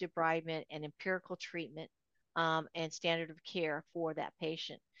aggressive debridement and empirical treatment, and standard of care for that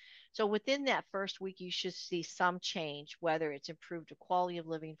patient. So within that first week, you should see some change, whether it's improved quality of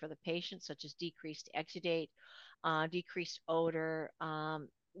living for the patient, such as decreased exudate, decreased odor.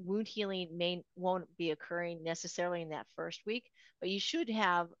 Wound healing won't be occurring necessarily in that first week, but you should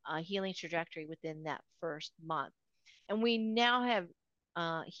have a healing trajectory within that first month. And we now have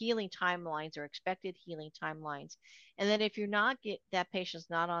healing timelines or expected healing timelines. And then if you're not that patient's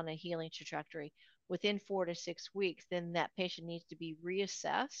not on a healing trajectory within 4 to 6 weeks, then that patient needs to be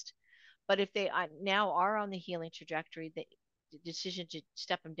reassessed. But if they now are on the healing trajectory, the decision to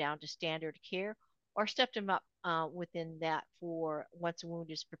step them down to standard care or step them up within that for once a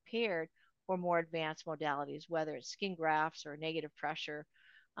wound is prepared for more advanced modalities, whether it's skin grafts or negative pressure,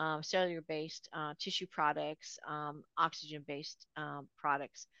 cellular based tissue products, oxygen based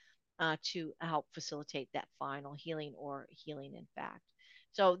products to help facilitate that final healing or healing, in fact.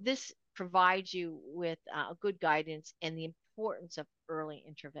 So, this provides you with good guidance and the importance of early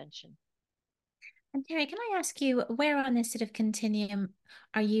intervention. And Terry, can I ask you, where on this sort of continuum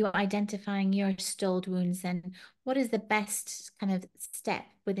are you identifying your stalled wounds, and what is the best kind of step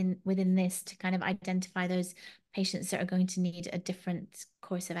within this to kind of identify those patients that are going to need a different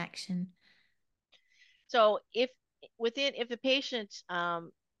course of action? So if the patient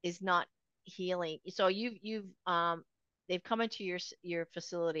is not healing, so you've they've come into your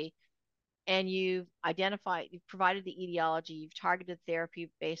facility and you've provided the etiology, you've targeted therapy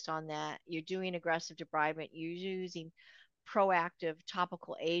based on that, you're doing aggressive debridement, you're using proactive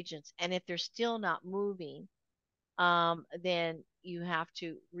topical agents, and if they're still not moving, then you have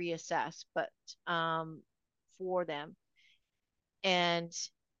to reassess, but for them and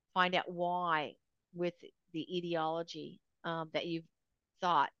find out why with the etiology that you've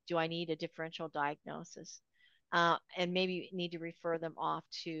thought, do I need a differential diagnosis? And maybe need to refer them off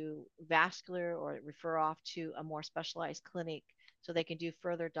to vascular or refer off to a more specialized clinic so they can do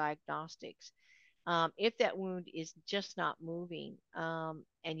further diagnostics. If that wound is just not moving, and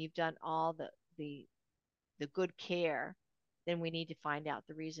you've done all the good care, then we need to find out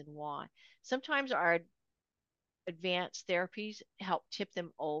the reason why. Sometimes our advanced therapies help tip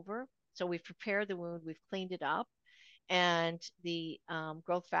them over. So we've prepared the wound, we've cleaned it up, and the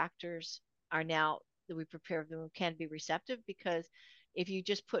growth factors are now that we prepare the wound can be receptive, because if you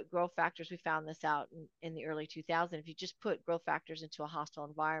just put growth factors, we found this out in the early 2000s, if you just put growth factors into a hostile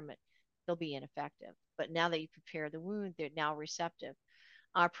environment, they'll be ineffective. But now that you prepare the wound, they're now receptive.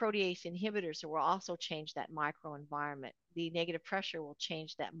 Our protease inhibitors will also change that microenvironment. The negative pressure will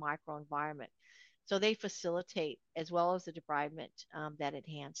change that microenvironment. So they facilitate, as well as the debridement, that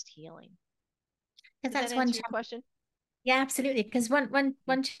enhanced healing. Because Does that that's one answer your challenge. question? Yeah, absolutely. Because one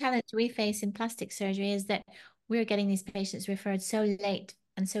challenge we face in plastic surgery is that we're getting these patients referred so late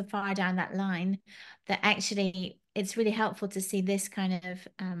and so far down that line that actually it's really helpful to see this kind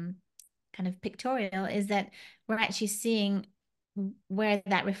of pictorial, is that we're actually seeing where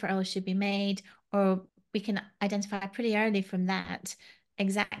that referral should be made, or we can identify pretty early from that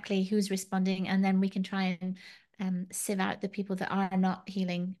exactly who's responding, and then we can try and sieve out the people that are not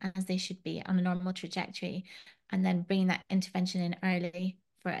healing as they should be on a normal trajectory, and then bring that intervention in early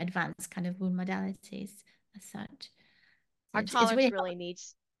for advanced kind of wound modalities as such. So Our it's tolerance really really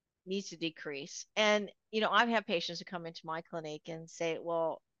needs to decrease. And I've had patients who come into my clinic and say,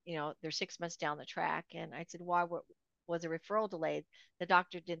 well, they're 6 months down the track, and I said, why was a referral delayed? The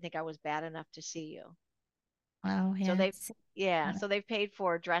doctor didn't think I was bad enough to see you. wow, So yeah. they've paid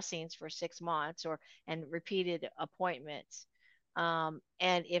for dressings for 6 months and repeated appointments. And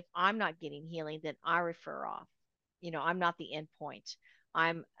if I'm not getting healing, then I refer off. I'm not the end point.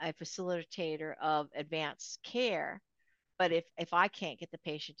 I'm a facilitator of advanced care. But if I can't get the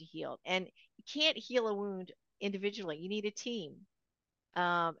patient to heal, and you can't heal a wound individually, you need a team.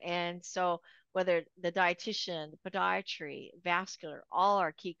 And so whether the dietitian, the podiatry, vascular, all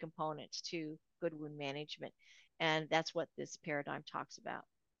are key components to good wound management. And that's what this paradigm talks about.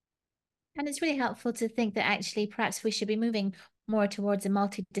 And it's really helpful to think that actually perhaps we should be moving more towards a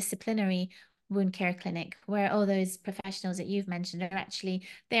multidisciplinary wound care clinic where all those professionals that you've mentioned are actually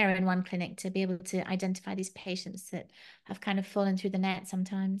there in one clinic to be able to identify these patients that have kind of fallen through the net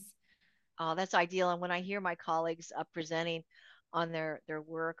sometimes. Oh, that's ideal. And when I hear my colleagues presenting on their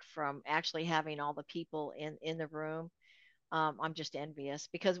work from actually having all the people in the room, I'm just envious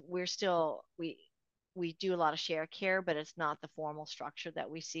because we do a lot of share care, but it's not the formal structure that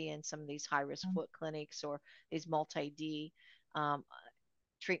we see in some of these high risk foot clinics or these multi-D um,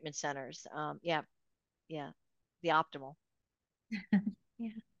 treatment centers. Yeah, yeah, the optimal. Yeah.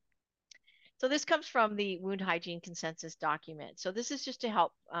 So this comes from the wound hygiene consensus document. So this is just to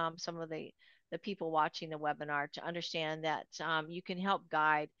help some of the people watching the webinar to understand that you can help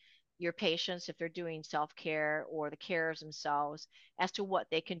guide your patients if they're doing self-care or the carers themselves as to what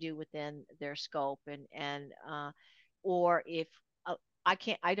they can do within their scope and or if uh,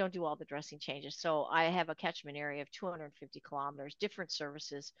 I don't do all the dressing changes. So I have a catchment area of 250 kilometers, different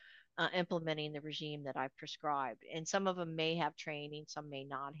services implementing the regime that I've prescribed. And some of them may have training, some may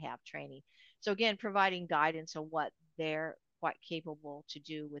not have training. So again, providing guidance on what they're quite capable to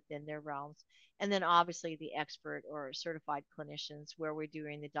do within their realms. And then obviously the expert or certified clinicians where we're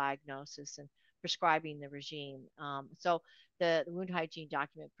doing the diagnosis and prescribing the regime. So the wound hygiene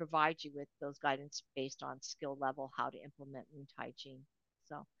document provides you with those guidance based on skill level, how to implement wound hygiene.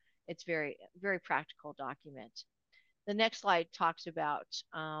 So it's very practical document. The next slide talks about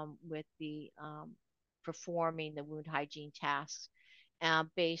with the performing the wound hygiene tasks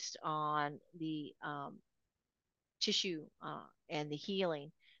based on the tissue and the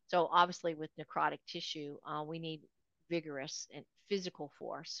healing. So obviously with necrotic tissue, we need vigorous and physical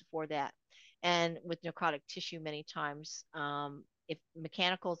force for that. And with necrotic tissue, many times, if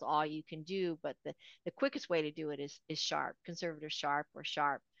mechanical is all you can do, but the quickest way to do it is sharp, conservative sharp or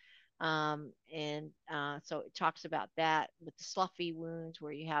sharp. So it talks about that with the sloughy wounds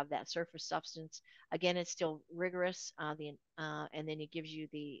where you have that surface substance. Again, it's still rigorous, and then it gives you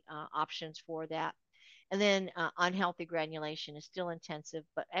the options for that. And then unhealthy granulation is still intensive,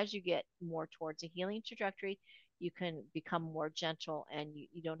 but as you get more towards a healing trajectory, you can become more gentle and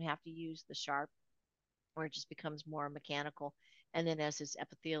you don't have to use the sharp, or it just becomes more mechanical. And then as it's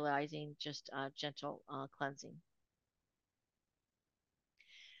epithelializing, just gentle cleansing.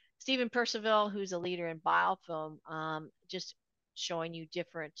 Stephen Percival, who's a leader in biofilm, just showing you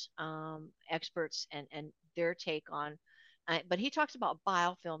different experts and their take on, but he talks about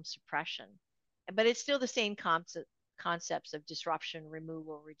biofilm suppression, but it's still the same concepts of disruption,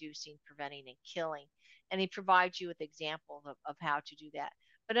 removal, reducing, preventing, and killing. And he provides you with examples of how to do that.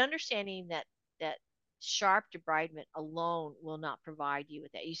 But understanding that sharp debridement alone will not provide you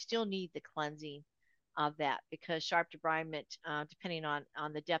with that. You still need the cleansing of that because sharp debridement, depending on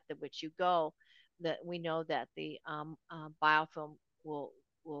the depth at which you go, that we know that the biofilm will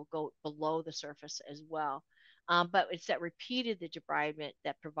go below the surface as well. But it's that repeated the debridement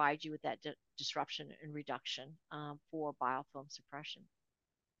that provides you with that disruption and reduction for biofilm suppression.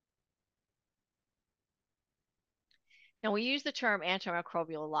 Now we use the term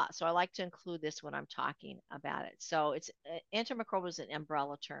antimicrobial a lot, so I like to include this when I'm talking about it. So it's antimicrobial is an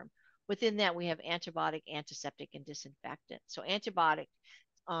umbrella term. Within that, we have antibiotic, antiseptic, and disinfectant. So antibiotic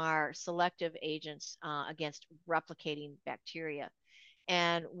are selective agents against replicating bacteria.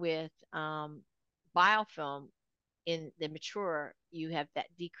 And with biofilm in the mature, you have that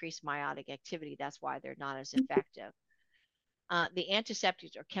decreased meiotic activity. That's why they're not as effective. The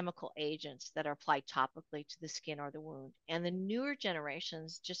antiseptics are chemical agents that are applied topically to the skin or the wound. And the newer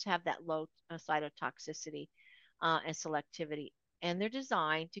generations just have that low cytotoxicity and selectivity. And they're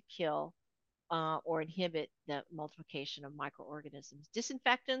designed to kill or inhibit the multiplication of microorganisms.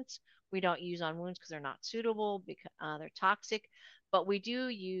 Disinfectants we don't use on wounds because they're not suitable, because they're toxic, but we do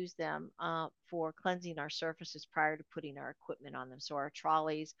use them for cleansing our surfaces prior to putting our equipment on them. So our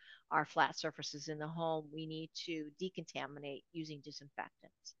trolleys, our flat surfaces in the home, we need to decontaminate using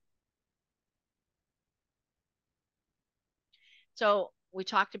disinfectants. So we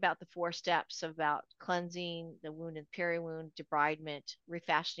talked about the 4 steps about cleansing the wound and peri-wound, debridement,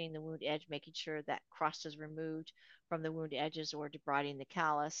 refashioning the wound edge, making sure that crust is removed from the wound edges, or debriding the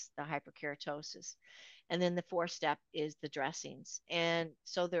callus, the hyperkeratosis. And then the 4th step is the dressings. And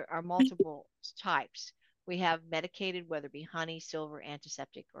so there are multiple types. We have medicated, whether it be honey, silver,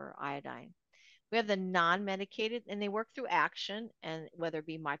 antiseptic, or iodine. We have the non-medicated, and they work through action, and whether it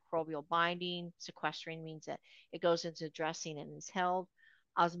be microbial binding, sequestering means that it goes into dressing and is held,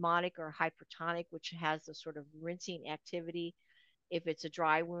 osmotic or hypertonic, which has the sort of rinsing activity. If it's a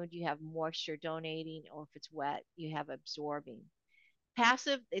dry wound, you have moisture donating, or if it's wet, you have absorbing.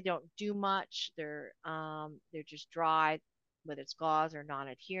 Passive, they don't do much. They're just dry, whether it's gauze or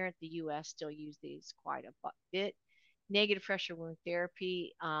non-adherent. The U.S. still use these quite a bit. Negative pressure wound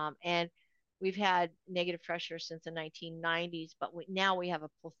therapy, and we've had negative pressure since the 1990s, but now we have a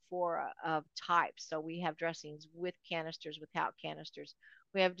plethora of types. So we have dressings with canisters, without canisters.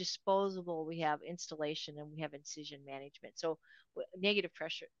 We have disposable, we have installation, and we have incision management. So negative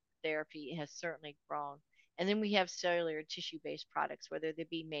pressure therapy has certainly grown. And then we have cellular tissue-based products, whether they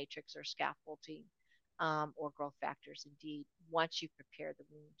be matrix or scaffolding, or growth factors, indeed, once you prepare the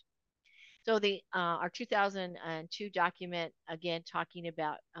wound. So our 2002 document, again, talking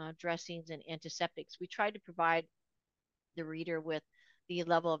about dressings and antiseptics, we tried to provide the reader with the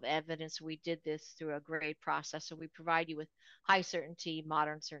level of evidence. We did this through a grade process. So we provide you with high certainty,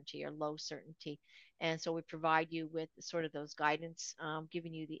 modern certainty, or low certainty. And so we provide you with sort of those guidance,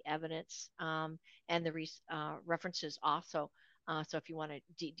 giving you the evidence, and the references also. So if you want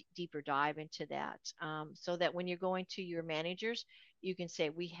to deeper dive into that, so that when you're going to your managers, you can say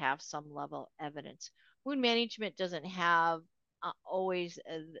we have some level of evidence. Wound management doesn't have always,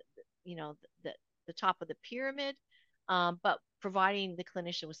 you know, the top of the pyramid, but providing the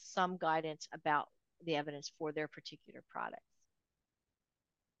clinician with some guidance about the evidence for their particular products.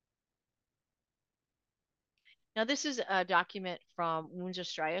 Now, this is a document from Wounds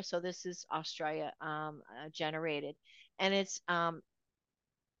Australia. So this is Australia generated, and it's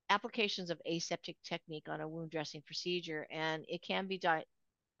applications of aseptic technique on a wound dressing procedure, and it can be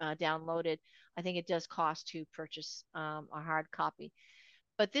downloaded. I think it does cost to purchase a hard copy.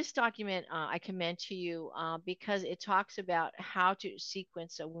 But this document I commend to you because it talks about how to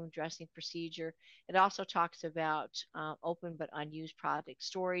sequence a wound dressing procedure. It also talks about open but unused product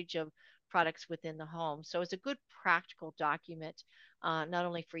storage of products within the home. So it's a good practical document, not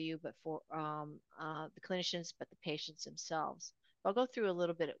only for you, but for the clinicians, but the patients themselves. I'll go through a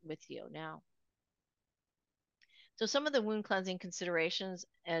little bit with you now. So some of the wound cleansing considerations,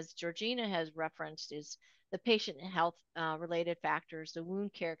 as Georgina has referenced, is the patient health related factors, the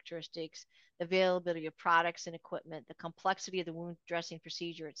wound characteristics, the availability of products and equipment, the complexity of the wound dressing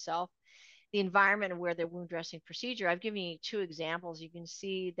procedure itself, the environment where the wound dressing procedure. I've given you two examples. You can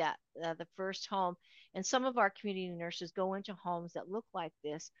see that the first home, and some of our community nurses go into homes that look like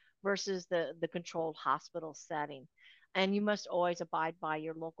this versus the controlled hospital setting. And you must always abide by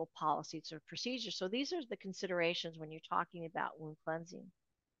your local policies or procedures. So these are the considerations when you're talking about wound cleansing.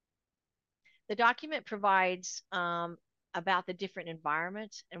 The document provides about the different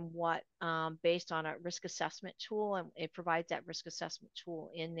environments and what, based on a risk assessment tool, and it provides that risk assessment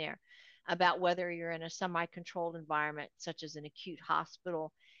tool in there about whether you're in a semi-controlled environment, such as an acute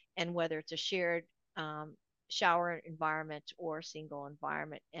hospital, and whether it's a shared shower environment or single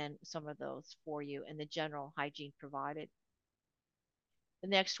environment, and some of those for you, and the general hygiene provided. The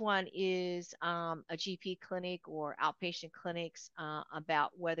next one is a GP clinic or outpatient clinics,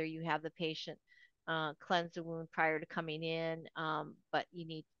 about whether you have the patient cleanse the wound prior to coming in, but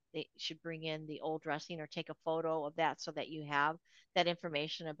they should bring in the old dressing or take a photo of that so that you have that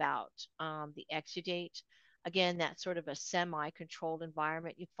information about the exudate. Again, that's sort of a semi-controlled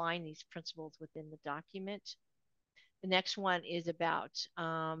environment. You find these principles within the document. The next one is about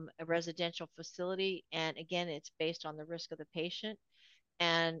a residential facility. And again, it's based on the risk of the patient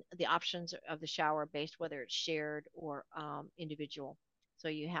and the options of the shower based, whether it's shared or individual. So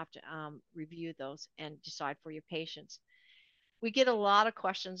you have to review those and decide for your patients. We get a lot of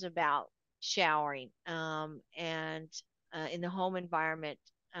questions about showering, and in the home environment,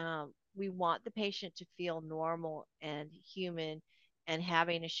 we want the patient to feel normal and human and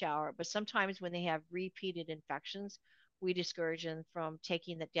having a shower. But sometimes when they have repeated infections, we discourage them from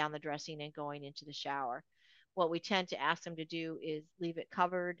taking down the dressing and going into the shower. What we tend to ask them to do is leave it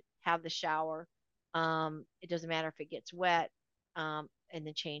covered, have the shower. It doesn't matter if it gets wet, and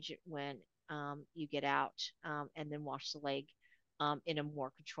then change it when you get out, and then wash the leg in a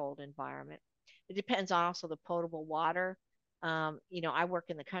more controlled environment. It depends on also the potable water. I work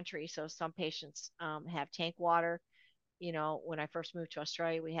in the country, so some patients have tank water. When I first moved to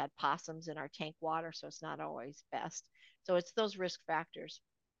Australia, we had possums in our tank water, so it's not always best. So it's those risk factors.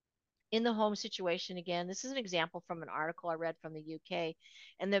 In the home situation, again, this is an example from an article I read from the UK,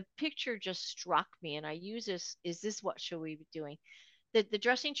 and the picture just struck me, and I use this. Is this what should we be doing? The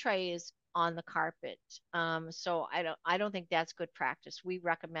dressing tray is on the carpet, so I don't think that's good practice. We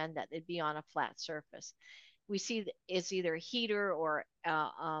recommend that it be on a flat surface. we see it's either a heater or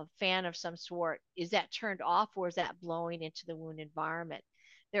a fan of some sort. Is that turned off, or is that blowing into the wound environment?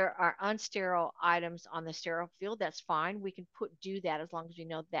 There are unsterile items on the sterile field. That's fine. We can do that as long as we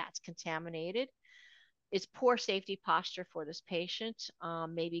know that's contaminated. It's poor safety posture for this patient.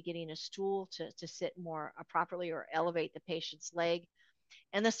 Maybe getting a stool to sit more properly, or elevate the patient's leg.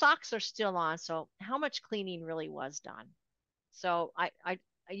 And the socks are still on. So how much cleaning really was done? So I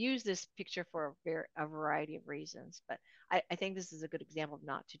use this picture for a variety of reasons, but I think this is a good example of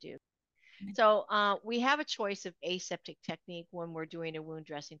not to do. So we have a choice of aseptic technique when we're doing a wound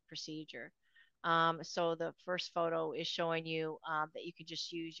dressing procedure. So the first photo is showing you that you can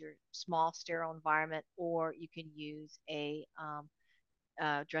just use your small sterile environment, or you can use a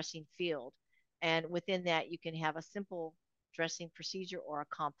dressing field. And within that, you can have a simple dressing procedure or a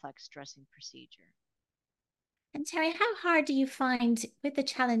complex dressing procedure. And Terry, how hard do you find with the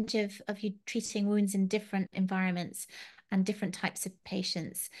challenge of you treating wounds in different environments and different types of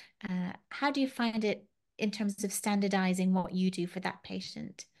patients? How do you find it in terms of standardizing what you do for that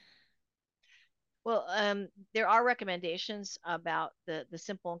patient? Well, there are recommendations about the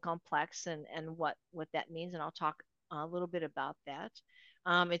simple and complex, and what that means, and I'll talk a little bit about that.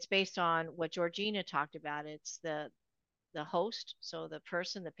 It's based on what Georgina talked about. It's the host, so the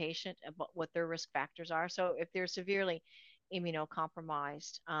person, the patient, what their risk factors are. So if they're severely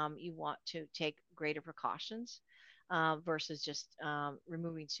immunocompromised, you want to take greater precautions versus just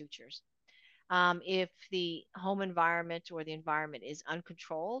removing sutures. If the home environment or the environment is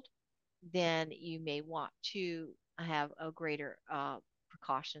uncontrolled, then you may want to have a greater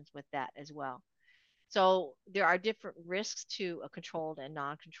precautions with that as well. So there are different risks to a controlled and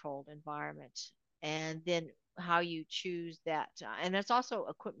non-controlled environment. And then how you choose that. And there's also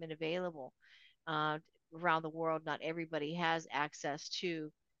equipment available around the world. Not everybody has access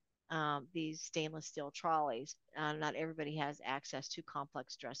to these stainless steel trolleys. Not everybody has access to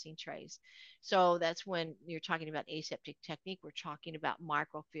complex dressing trays. So that's when you're talking about aseptic technique, we're talking about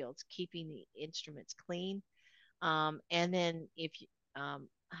microfields, keeping the instruments clean. And then if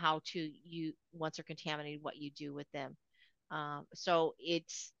how to you once they're contaminated, what you do with them. So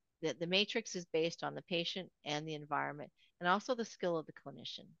it's the matrix is based on the patient and the environment, and also the skill of the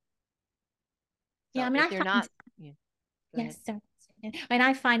clinician. Yeah, So I mean, if I they're find, not, yeah, go ahead. yes, sorry. And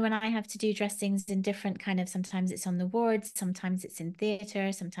I find when I have to do dressings in different kind of, sometimes it's on the wards, sometimes it's in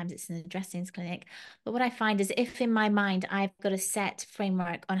theatre, sometimes it's in the dressings clinic. But what I find is if in my mind I've got a set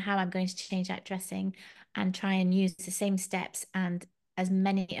framework on how I'm going to change that dressing and try and use the same steps and as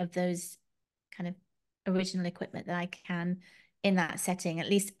many of those kind of original equipment that I can in that setting, at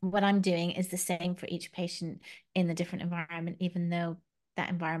least what I'm doing is the same for each patient in the different environment, even though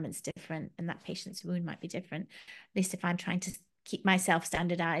that environment's different and that patient's wound might be different. At least if I'm trying to keep myself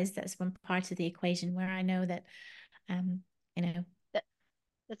standardized, that's one part of the equation where I know that you know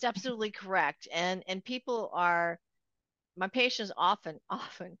That's absolutely correct. And people are, my patients often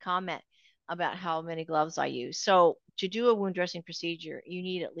comment about how many gloves I use. So to do a wound dressing procedure, you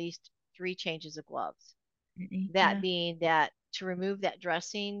need at least 3 changes of gloves. That yeah. being that to remove that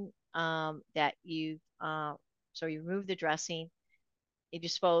dressing, that you so you remove the dressing, you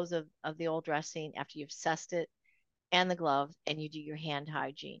dispose of the old dressing after you've sussed it, and the gloves, and you do your hand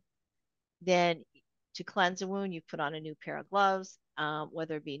hygiene. Then to cleanse a wound, you put on a new pair of gloves,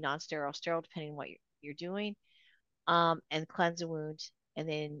 whether it be non-sterile or sterile, depending on what you're doing, and cleanse a wound. And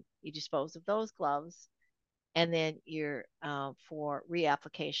then you dispose of those gloves. And then you're for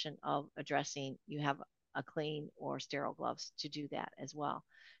reapplication of a dressing, you have a clean or sterile gloves to do that as well.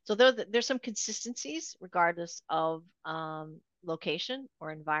 So there's some consistencies regardless of location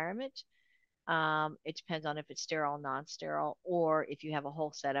or environment. It depends on if it's sterile, non-sterile, or if you have a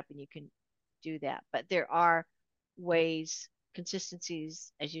whole setup and you can do that. But there are ways,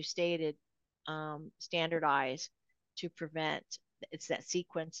 consistencies, as you stated, standardize to prevent, it's that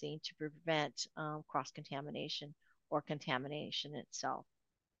sequencing to prevent cross-contamination or contamination itself.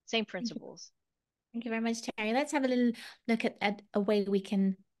 Same principles. Thank you very much, Terry. Let's have a little look at a way we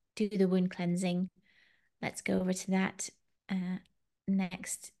can do the wound cleansing. Let's go over to that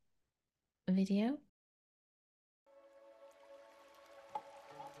next video.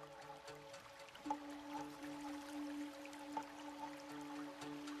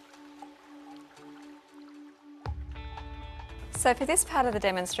 So for this part of the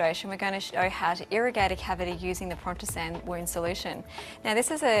demonstration, we're going to show how to irrigate a cavity using the Prontosan wound solution. Now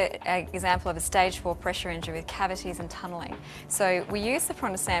this is an example of a stage 4 pressure injury with cavities and tunnelling. So we use the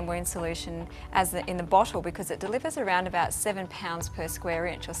Prontosan wound solution in the bottle because it delivers around about 7 pounds per square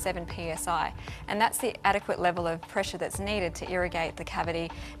inch, or 7 psi, and that's the adequate level of pressure that's needed to irrigate the cavity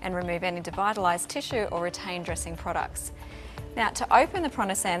and remove any devitalised tissue or retain dressing products. Now to open the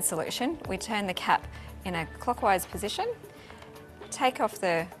Prontosan solution, we turn the cap in a clockwise position, take off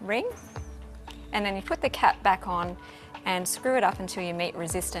the ring, and then you put the cap back on and screw it up until you meet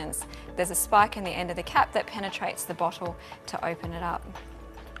resistance. There's a spike in the end of the cap that penetrates the bottle to open it up.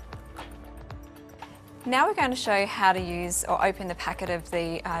 Now we're going to show how to use or open the packet of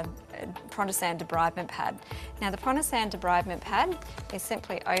the Prontosan debridement pad. Now the Prontosan debridement pad is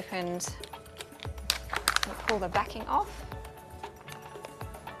simply opened, we pull the backing off,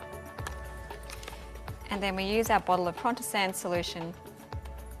 and then we use our bottle of Prontosan solution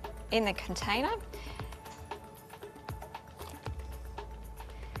in the container,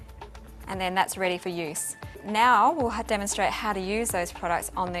 and then that's ready for use. Now we'll demonstrate how to use those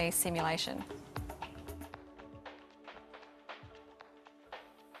products on the simulation.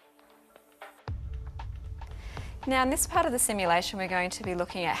 Now in this part of the simulation we're going to be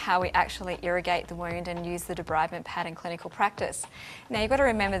looking at how we actually irrigate the wound and use the debridement pad in clinical practice. Now you've got to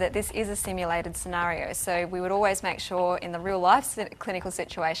remember that this is a simulated scenario, so we would always make sure in the real life clinical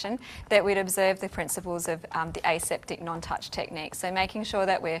situation that we'd observe the principles of the aseptic non-touch technique. So making sure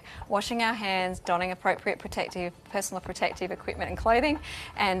that we're washing our hands, donning appropriate personal protective equipment and clothing,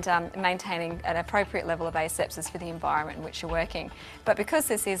 and maintaining an appropriate level of asepsis for the environment in which you're working. But because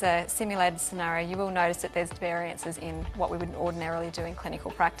this is a simulated scenario, you will notice that there's variance in what we would ordinarily do in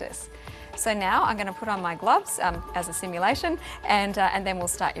clinical practice. So now I'm going to put on my gloves as a simulation, and then we'll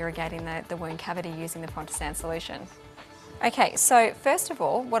start irrigating the wound cavity using the Prontosan solution. Okay, so first of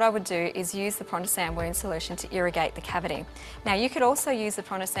all, what I would do is use the Prontosan wound solution to irrigate the cavity. Now you could also use the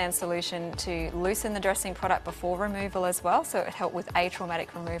Prontosan solution to loosen the dressing product before removal as well, so it would help with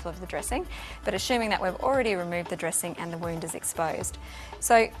atraumatic removal of the dressing, but assuming that we've already removed the dressing and the wound is exposed.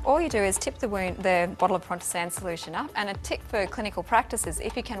 So all you do is tip the bottle of Prontosan solution up, and a tip for clinical practices,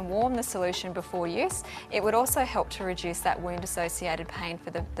 if you can warm the solution before use, it would also help to reduce that wound associated pain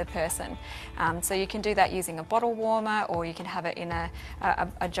for the person. So you can do that using a bottle warmer, or you can have it in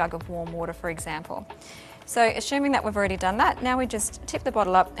a jug of warm water, for example. So assuming that we've already done that, now we just tip the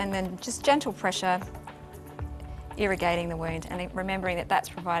bottle up and then just gentle pressure irrigating the wound, and remembering that that's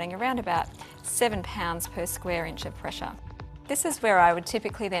providing around about 7 pounds per square inch of pressure. This is where I would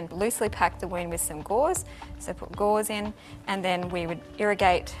typically then loosely pack the wound with some gauze, so put gauze in, and then we would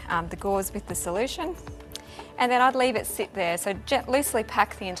irrigate the gauze with the solution. And then I'd leave it sit there, so loosely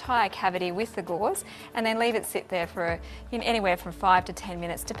pack the entire cavity with the gauze, and then leave it sit there for anywhere from 5 to 10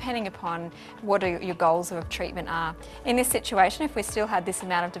 minutes, depending upon what your goals of treatment are. In this situation, if we still had this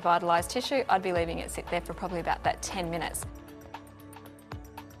amount of devitalised tissue, I'd be leaving it sit there for probably about that 10 minutes.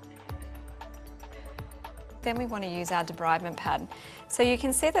 Then we want to use our debridement pad. So you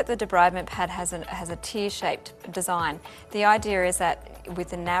can see that the debridement pad has a tear-shaped design. The idea is that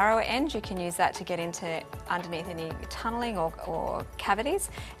with the narrower end, you can use that to get into underneath any tunnelling or cavities,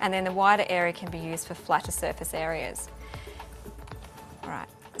 and then the wider area can be used for flatter surface areas. All right.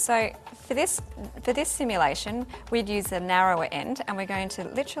 So for this simulation, we'd use the narrower end, and we're going to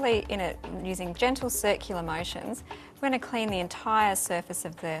literally, using gentle circular motions, we're going to clean the entire surface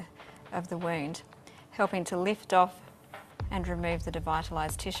of the wound, helping to lift off and remove the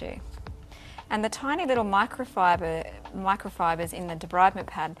devitalised tissue. And the tiny little microfibers in the debridement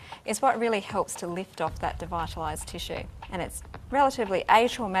pad is what really helps to lift off that devitalised tissue. And it's relatively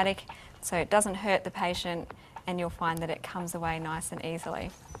atraumatic, so it doesn't hurt the patient, and you'll find that it comes away nice and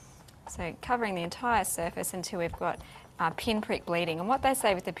easily. So covering the entire surface until we've got pinprick bleeding. And what they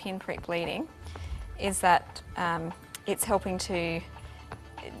say with the pinprick bleeding is that it's helping to,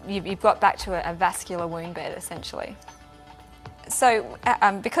 you've got back to a vascular wound bed essentially. So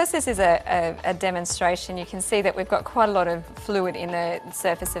because this is a demonstration, you can see that we've got quite a lot of fluid in the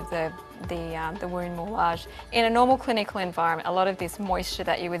surface of the wound moulage. In a normal clinical environment, a lot of this moisture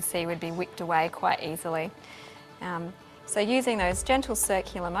that you would see would be wicked away quite easily. So using those gentle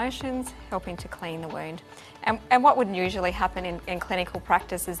circular motions, helping to clean the wound. And what would usually happen in clinical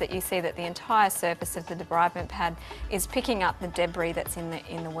practice is that you see that the entire surface of the debridement pad is picking up the debris that's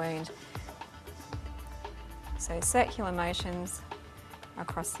in the wound. So circular motions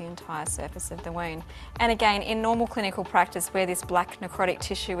across the entire surface of the wound. And again, in normal clinical practice where this black necrotic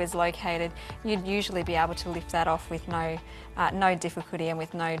tissue is located, you'd usually be able to lift that off with no difficulty and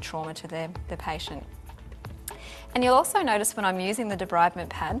with no trauma to the patient. And you'll also notice when I'm using the debridement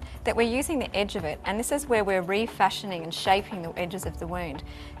pad that we're using the edge of it, and this is where we're refashioning and shaping the edges of the wound.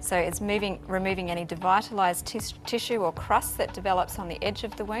 So it's removing any devitalised tissue or crust that develops on the edge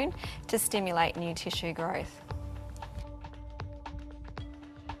of the wound to stimulate new tissue growth.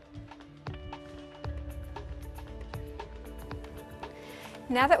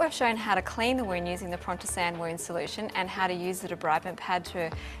 Now that we've shown how to clean the wound using the Prontosan wound solution and how to use the debridement pad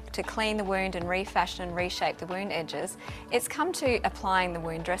to clean the wound and refashion and reshape the wound edges, it's come to applying the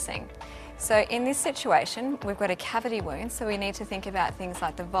wound dressing. So in this situation, we've got a cavity wound, so we need to think about things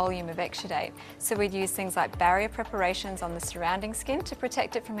like the volume of exudate. So we'd use things like barrier preparations on the surrounding skin to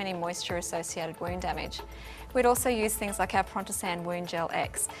protect it from any moisture-associated wound damage. We'd also use things like our Prontosan Wound Gel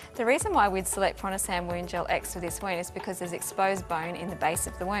X. The reason why we'd select Prontosan Wound Gel X for this wound is because there's exposed bone in the base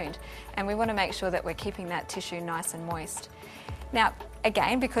of the wound, and we want to make sure that we're keeping that tissue nice and moist. Now,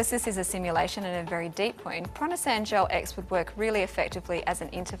 again, because this is a simulation and a very deep wound, Prontosan Gel X would work really effectively as an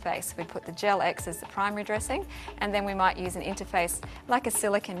interface. We'd put the Gel X as the primary dressing, and then we might use an interface like a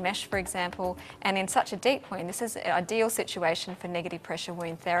silicone mesh, for example, and in such a deep wound, this is an ideal situation for negative pressure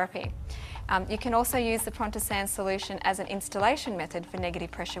wound therapy. You can also use the Prontosan solution as an installation method for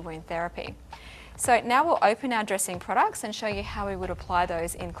negative pressure wound therapy. So now we'll open our dressing products and show you how we would apply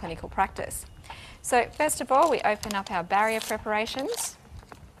those in clinical practice. So first of all, we open up our barrier preparations.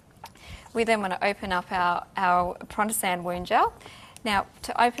 We then want to open up our Prontosan wound gel. Now,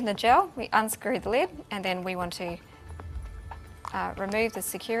 to open the gel, we unscrew the lid, and then we want to remove the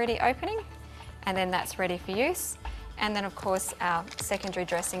security opening, and then that's ready for use. And then, of course, our secondary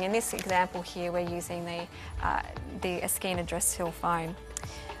dressing. In this example here, we're using the Esquina Dressil foam.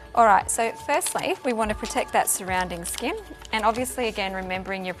 All right, so firstly, we want to protect that surrounding skin, and obviously, again,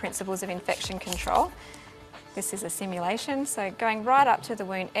 remembering your principles of infection control. This is a simulation, so going right up to the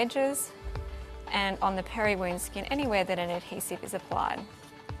wound edges and on the peri-wound skin, anywhere that an adhesive is applied.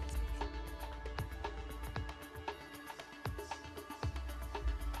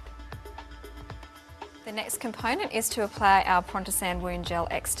 The next component is to apply our Prontosan Wound Gel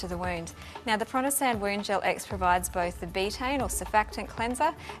X to the wound. Now, the Prontosan Wound Gel X provides both the betaine or surfactant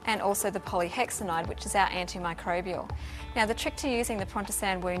cleanser and also the polyhexanide, which is our antimicrobial. Now, the trick to using the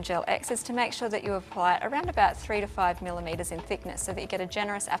Prontosan Wound Gel X is to make sure that you apply it around about 3 to 5 millimetres in thickness so that you get a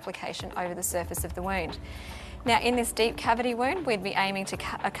generous application over the surface of the wound. Now, in this deep cavity wound, we'd be aiming to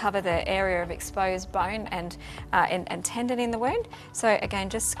cover the area of exposed bone and tendon in the wound. So again,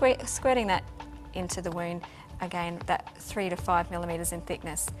 just squirting that into the wound, again, that 3 to 5 millimetres in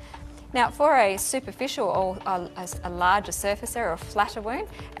thickness. Now, for a superficial or a larger surface area or flatter wound,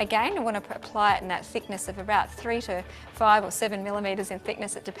 again, I want to apply it in that thickness of about 3 to 5 or 7 millimetres in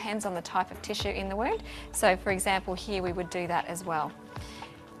thickness. It depends on the type of tissue in the wound. So, for example, here we would do that as well.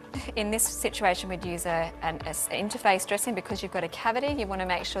 In this situation, we'd use an interface dressing because you've got a cavity. You want to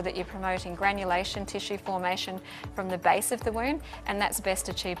make sure that you're promoting granulation tissue formation from the base of the wound, and that's best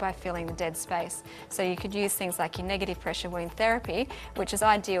achieved by filling the dead space. So you could use things like your negative pressure wound therapy, which is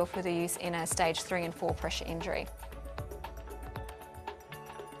ideal for the use in a stage 3 and 4 pressure injury.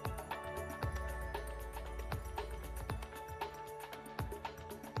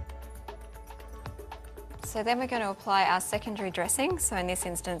 So then we're going to apply our secondary dressing. So in this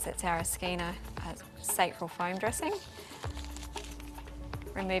instance, it's our Esquina sacral foam dressing.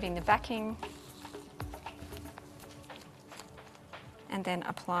 Removing the backing and then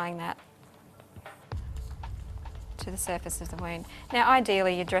applying that to the surface of the wound. Now,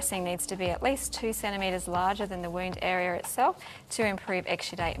 ideally, your dressing needs to be at least 2 centimetres larger than the wound area itself to improve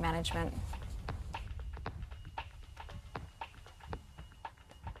exudate management.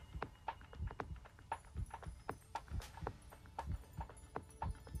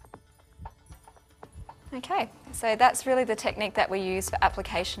 Okay, so that's really the technique that we use for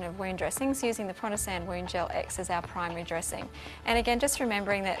application of wound dressings, using the Prontosan Wound Gel X as our primary dressing. And again, just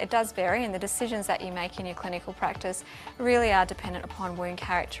remembering that it does vary, and the decisions that you make in your clinical practice really are dependent upon wound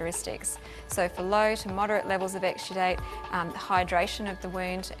characteristics. So for low to moderate levels of exudate, hydration of the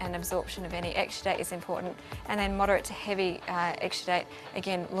wound and absorption of any exudate is important. And then moderate to heavy exudate,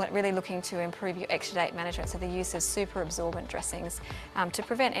 again, really looking to improve your exudate management, so the use of super absorbent dressings to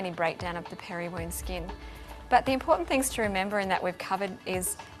prevent any breakdown of the peri-wound skin. But the important things to remember in that we've covered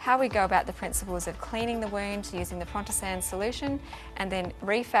is how we go about the principles of cleaning the wound using the Prontosan solution, and then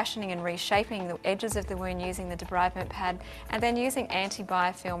refashioning and reshaping the edges of the wound using the debridement pad, and then using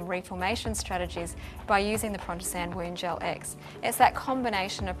anti-biofilm reformation strategies by using the Prontosan Wound Gel X. It's that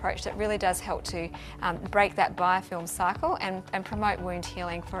combination approach that really does help to break that biofilm cycle and promote wound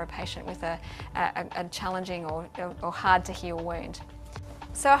healing for a patient with a challenging or hard to heal wound.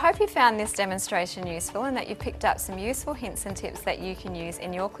 So I hope you found this demonstration useful and that you picked up some useful hints and tips that you can use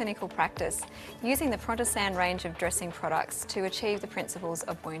in your clinical practice using the Prontosan range of dressing products to achieve the principles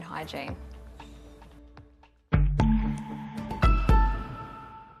of wound hygiene.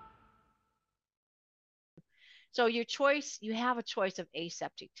 So your choice, you have a choice of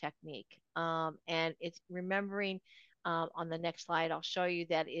aseptic technique, and it's remembering on the next slide. I'll show you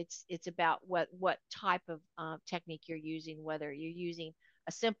that it's about what type of technique you're using, whether you're using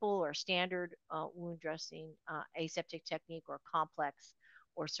a simple or standard wound dressing aseptic technique or complex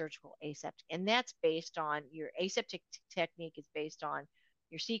or surgical aseptic, and that's based on your aseptic technique is based on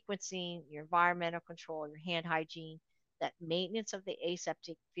your sequencing, your environmental control, your hand hygiene, that maintenance of the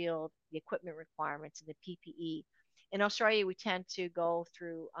aseptic field, the equipment requirements, and the PPE. In Australia, we tend to go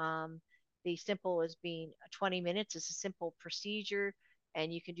through the simple as being 20 minutes. It's a simple procedure,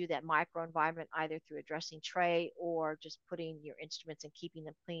 and you can do that microenvironment either through a dressing tray or just putting your instruments and keeping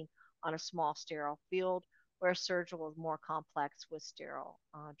them clean on a small sterile field, where surgical is more complex with sterile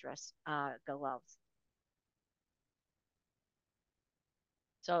dress gloves.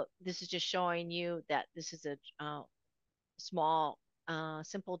 So this is just showing you that this is a small,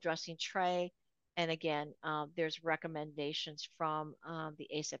 simple dressing tray. And again, there's recommendations from the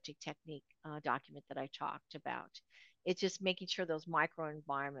aseptic technique document that I talked about. It's just making sure those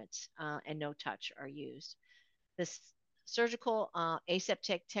microenvironments and no touch are used. This surgical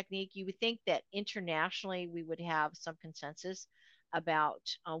aseptic technique, you would think that internationally we would have some consensus about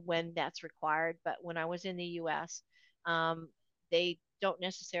when that's required. But when I was in the US, they don't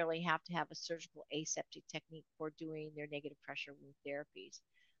necessarily have to have a surgical aseptic technique for doing their negative pressure wound therapies.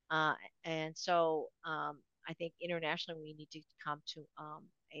 Uh, and so I think internationally we need to come to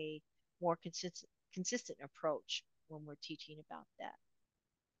a more consistent approach when we're teaching about that.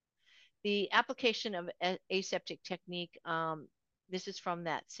 The application of aseptic technique, this is from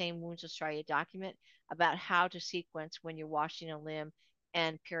that same Wounds Australia document about how to sequence when you're washing a limb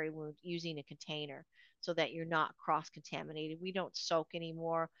and peri-wound using a container so that you're not cross-contaminated. We don't soak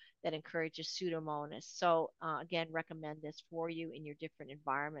anymore. That encourages Pseudomonas. So again, recommend this for you in your different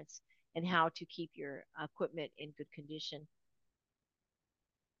environments and how to keep your equipment in good condition.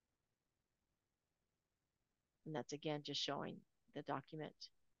 And that's again just showing the document.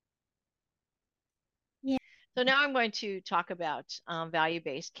 Yeah. So now I'm going to talk about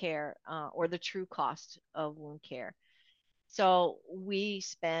value-based care or the true cost of wound care. So we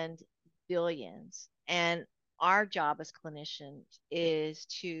spend billions, and our job as clinicians is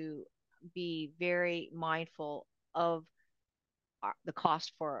to be very mindful of the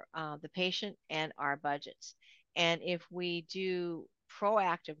cost for the patient and our budgets. And if we do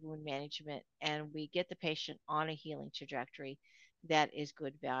proactive wound management and we get the patient on a healing trajectory, that is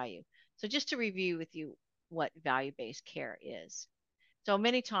good value. So just to review with you what value-based care is. So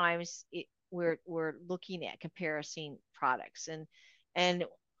many times we're looking at comparing products, and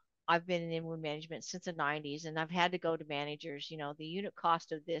I've been in wound management since the 90s, and I've had to go to managers, the unit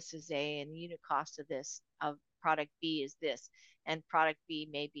cost of this is A, and the unit cost of this of product B is this, and product B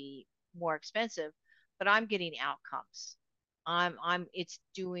may be more expensive, but I'm getting outcomes. It's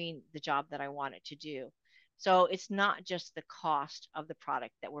doing the job that I want it to do. So it's not just the cost of the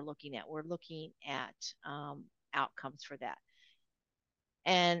product that we're looking at. We're looking at outcomes for that.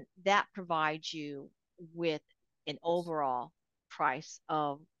 And that provides you with an overall price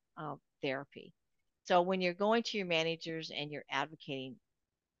of therapy. So when you're going to your managers and you're advocating,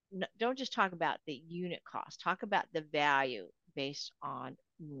 don't just talk about the unit cost, talk about the value based on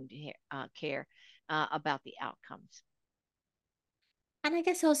wound care, about the outcomes. And I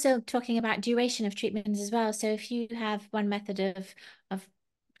guess also talking about duration of treatment as well. So if you have one method of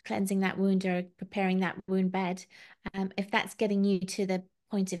cleansing that wound or preparing that wound bed, if that's getting you to the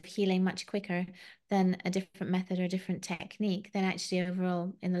point of healing much quicker than a different method or a different technique, then actually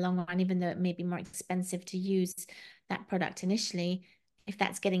overall in the long run, even though it may be more expensive to use that product initially, if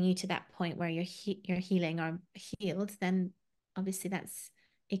that's getting you to that point where you're healing or healed, then obviously that's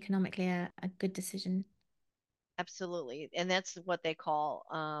economically a good decision. Absolutely. And that's what they call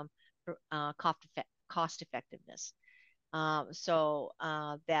cost effectiveness.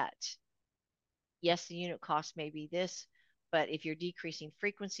 That, yes, the unit cost may be this, but if you're decreasing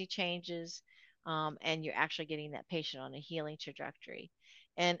frequency changes and you're actually getting that patient on a healing trajectory.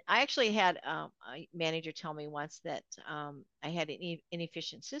 And I actually had a manager tell me once that I had an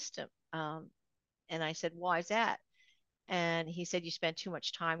inefficient system. And I said, why is that? And he said, you spend too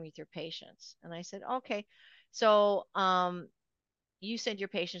much time with your patients. And I said, okay. So you send your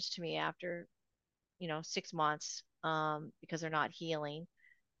patients to me after, 6 months because they're not healing.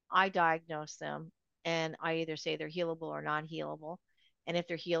 I diagnose them and I either say they're healable or non-healable. And if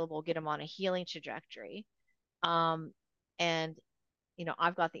they're healable, get them on a healing trajectory. And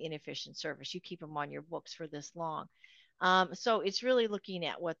I've got the inefficient service. You keep them on your books for this long. So it's really looking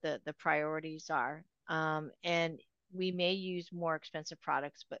at what the priorities are. And we may use more expensive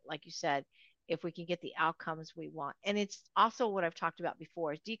products, but like you said, if we can get the outcomes we want. And it's also what I've talked about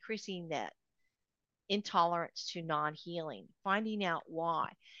before is decreasing that intolerance to non-healing, finding out why.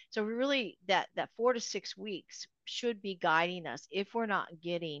 So really that 4 to 6 weeks should be guiding us. If we're not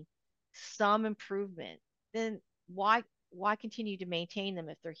getting some improvement, then why continue to maintain them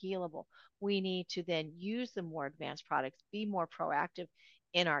if they're healable? We need to then use the more advanced products, be more proactive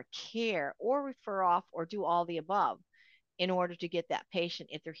in our care, or refer off or do all the above in order to get that patient,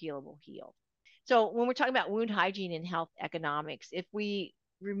 if they're healable, healed. So when we're talking about wound hygiene and health economics, if we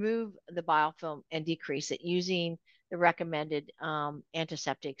remove the biofilm and decrease it using the recommended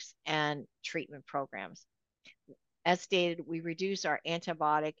antiseptics and treatment programs, as stated, we reduce our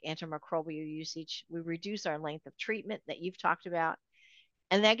antibiotic, antimicrobial usage. We reduce our length of treatment that you've talked about,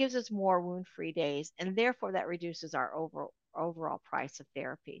 and that gives us more wound-free days, and therefore that reduces our overall price of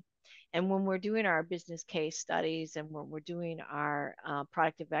therapy. And when we're doing our business case studies and when we're doing our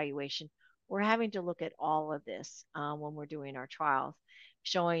product evaluation, we're having to look at all of this when we're doing our trials,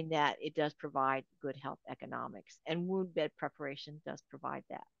 showing that it does provide good health economics, and wound bed preparation does provide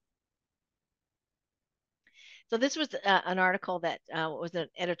that. So this was an article that was an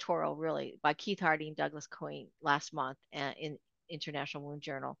editorial, really, by Keith Hardy and Douglas Coyne last month in International Wound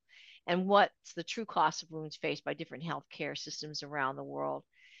Journal, and what's the true cost of wounds faced by different healthcare systems around the world.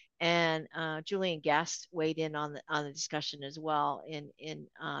 And Julian Guest weighed in on the discussion as well in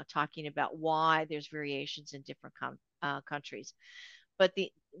talking about why there's variations in different countries. But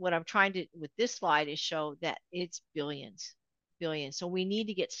what I'm trying to with this slide is show that it's billions. So we need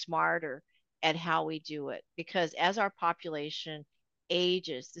to get smarter at how we do it, because as our population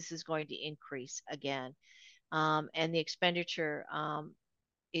ages, this is going to increase again, and the expenditure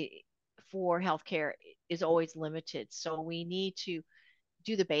for healthcare is always limited. So we need to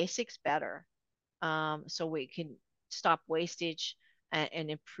do the basics better, so we can stop wastage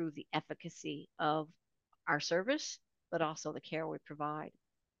and improve the efficacy of our service, but also the care we provide.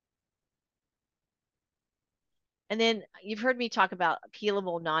 And then you've heard me talk about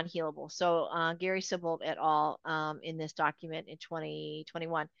healable, non-healable. So Gary Sibold et al. In this document in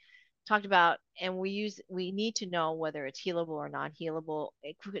 2021 talked about, and we need to know whether it's healable or non-healable.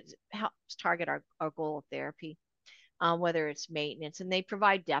 It helps target our goal of therapy, whether it's maintenance, and they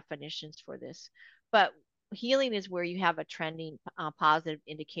provide definitions for this. But healing is where you have a trending positive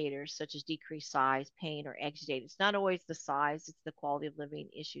indicators such as decreased size, pain, or exudate. It's not always the size, it's the quality of living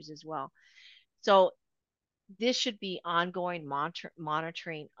issues as well. So this should be ongoing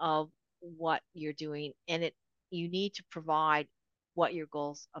monitoring of what you're doing, and you need to provide what your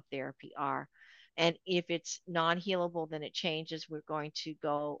goals of therapy are. And if it's non-healable, then it changes. We're going to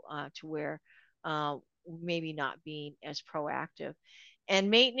go to where maybe not being as proactive. And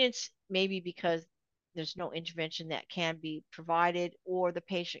maintenance, maybe because there's no intervention that can be provided, or the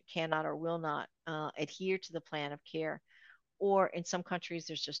patient cannot or will not adhere to the plan of care, or in some countries,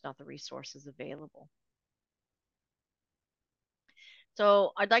 there's just not the resources available.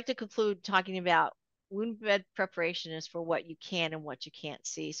 So I'd like to conclude talking about wound bed preparation is for what you can and what you can't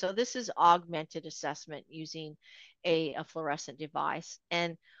see. So this is augmented assessment using a fluorescent device.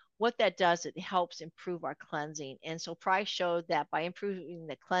 And what that does, it helps improve our cleansing. And so Price showed that by improving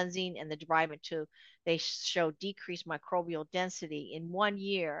the cleansing and the debridement too, they show decreased microbial density. In 1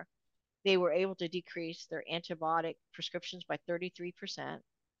 year, they were able to decrease their antibiotic prescriptions by 33%,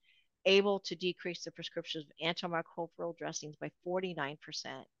 able to decrease the prescriptions of antimicrobial dressings by 49%,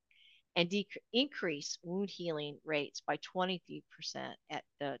 and increase wound healing rates by 23% at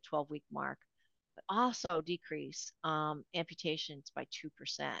the 12-week mark, but also decrease amputations by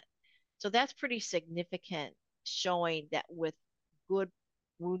 2%. So that's pretty significant, showing that with good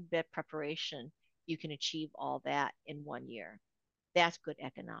wound bed preparation, you can achieve all that in 1 year. That's good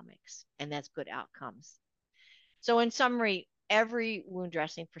economics, and that's good outcomes. So in summary, every wound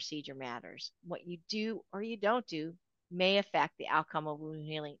dressing procedure matters. What you do or you don't do may affect the outcome of wound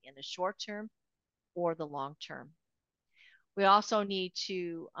healing in the short term or the long term. We also need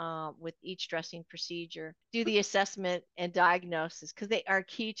to, with each dressing procedure, do the assessment and diagnosis, because they are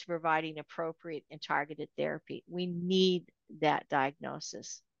key to providing appropriate and targeted therapy. We need that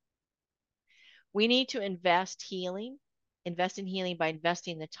diagnosis. We need to invest in healing by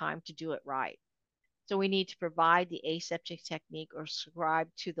investing the time to do it right. So we need to provide the aseptic technique or subscribe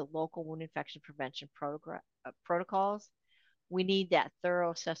to the local wound infection prevention protocols. We need that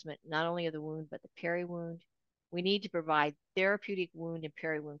thorough assessment, not only of the wound, but the peri-wound. We need to provide therapeutic wound and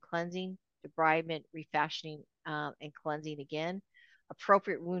peri-wound cleansing, debridement, refashioning, and cleansing again,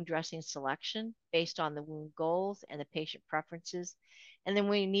 appropriate wound dressing selection based on the wound goals and the patient preferences. And then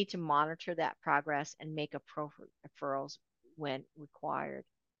we need to monitor that progress and make appropriate referrals when required.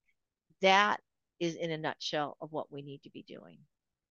 That is in a nutshell of what we need to be doing.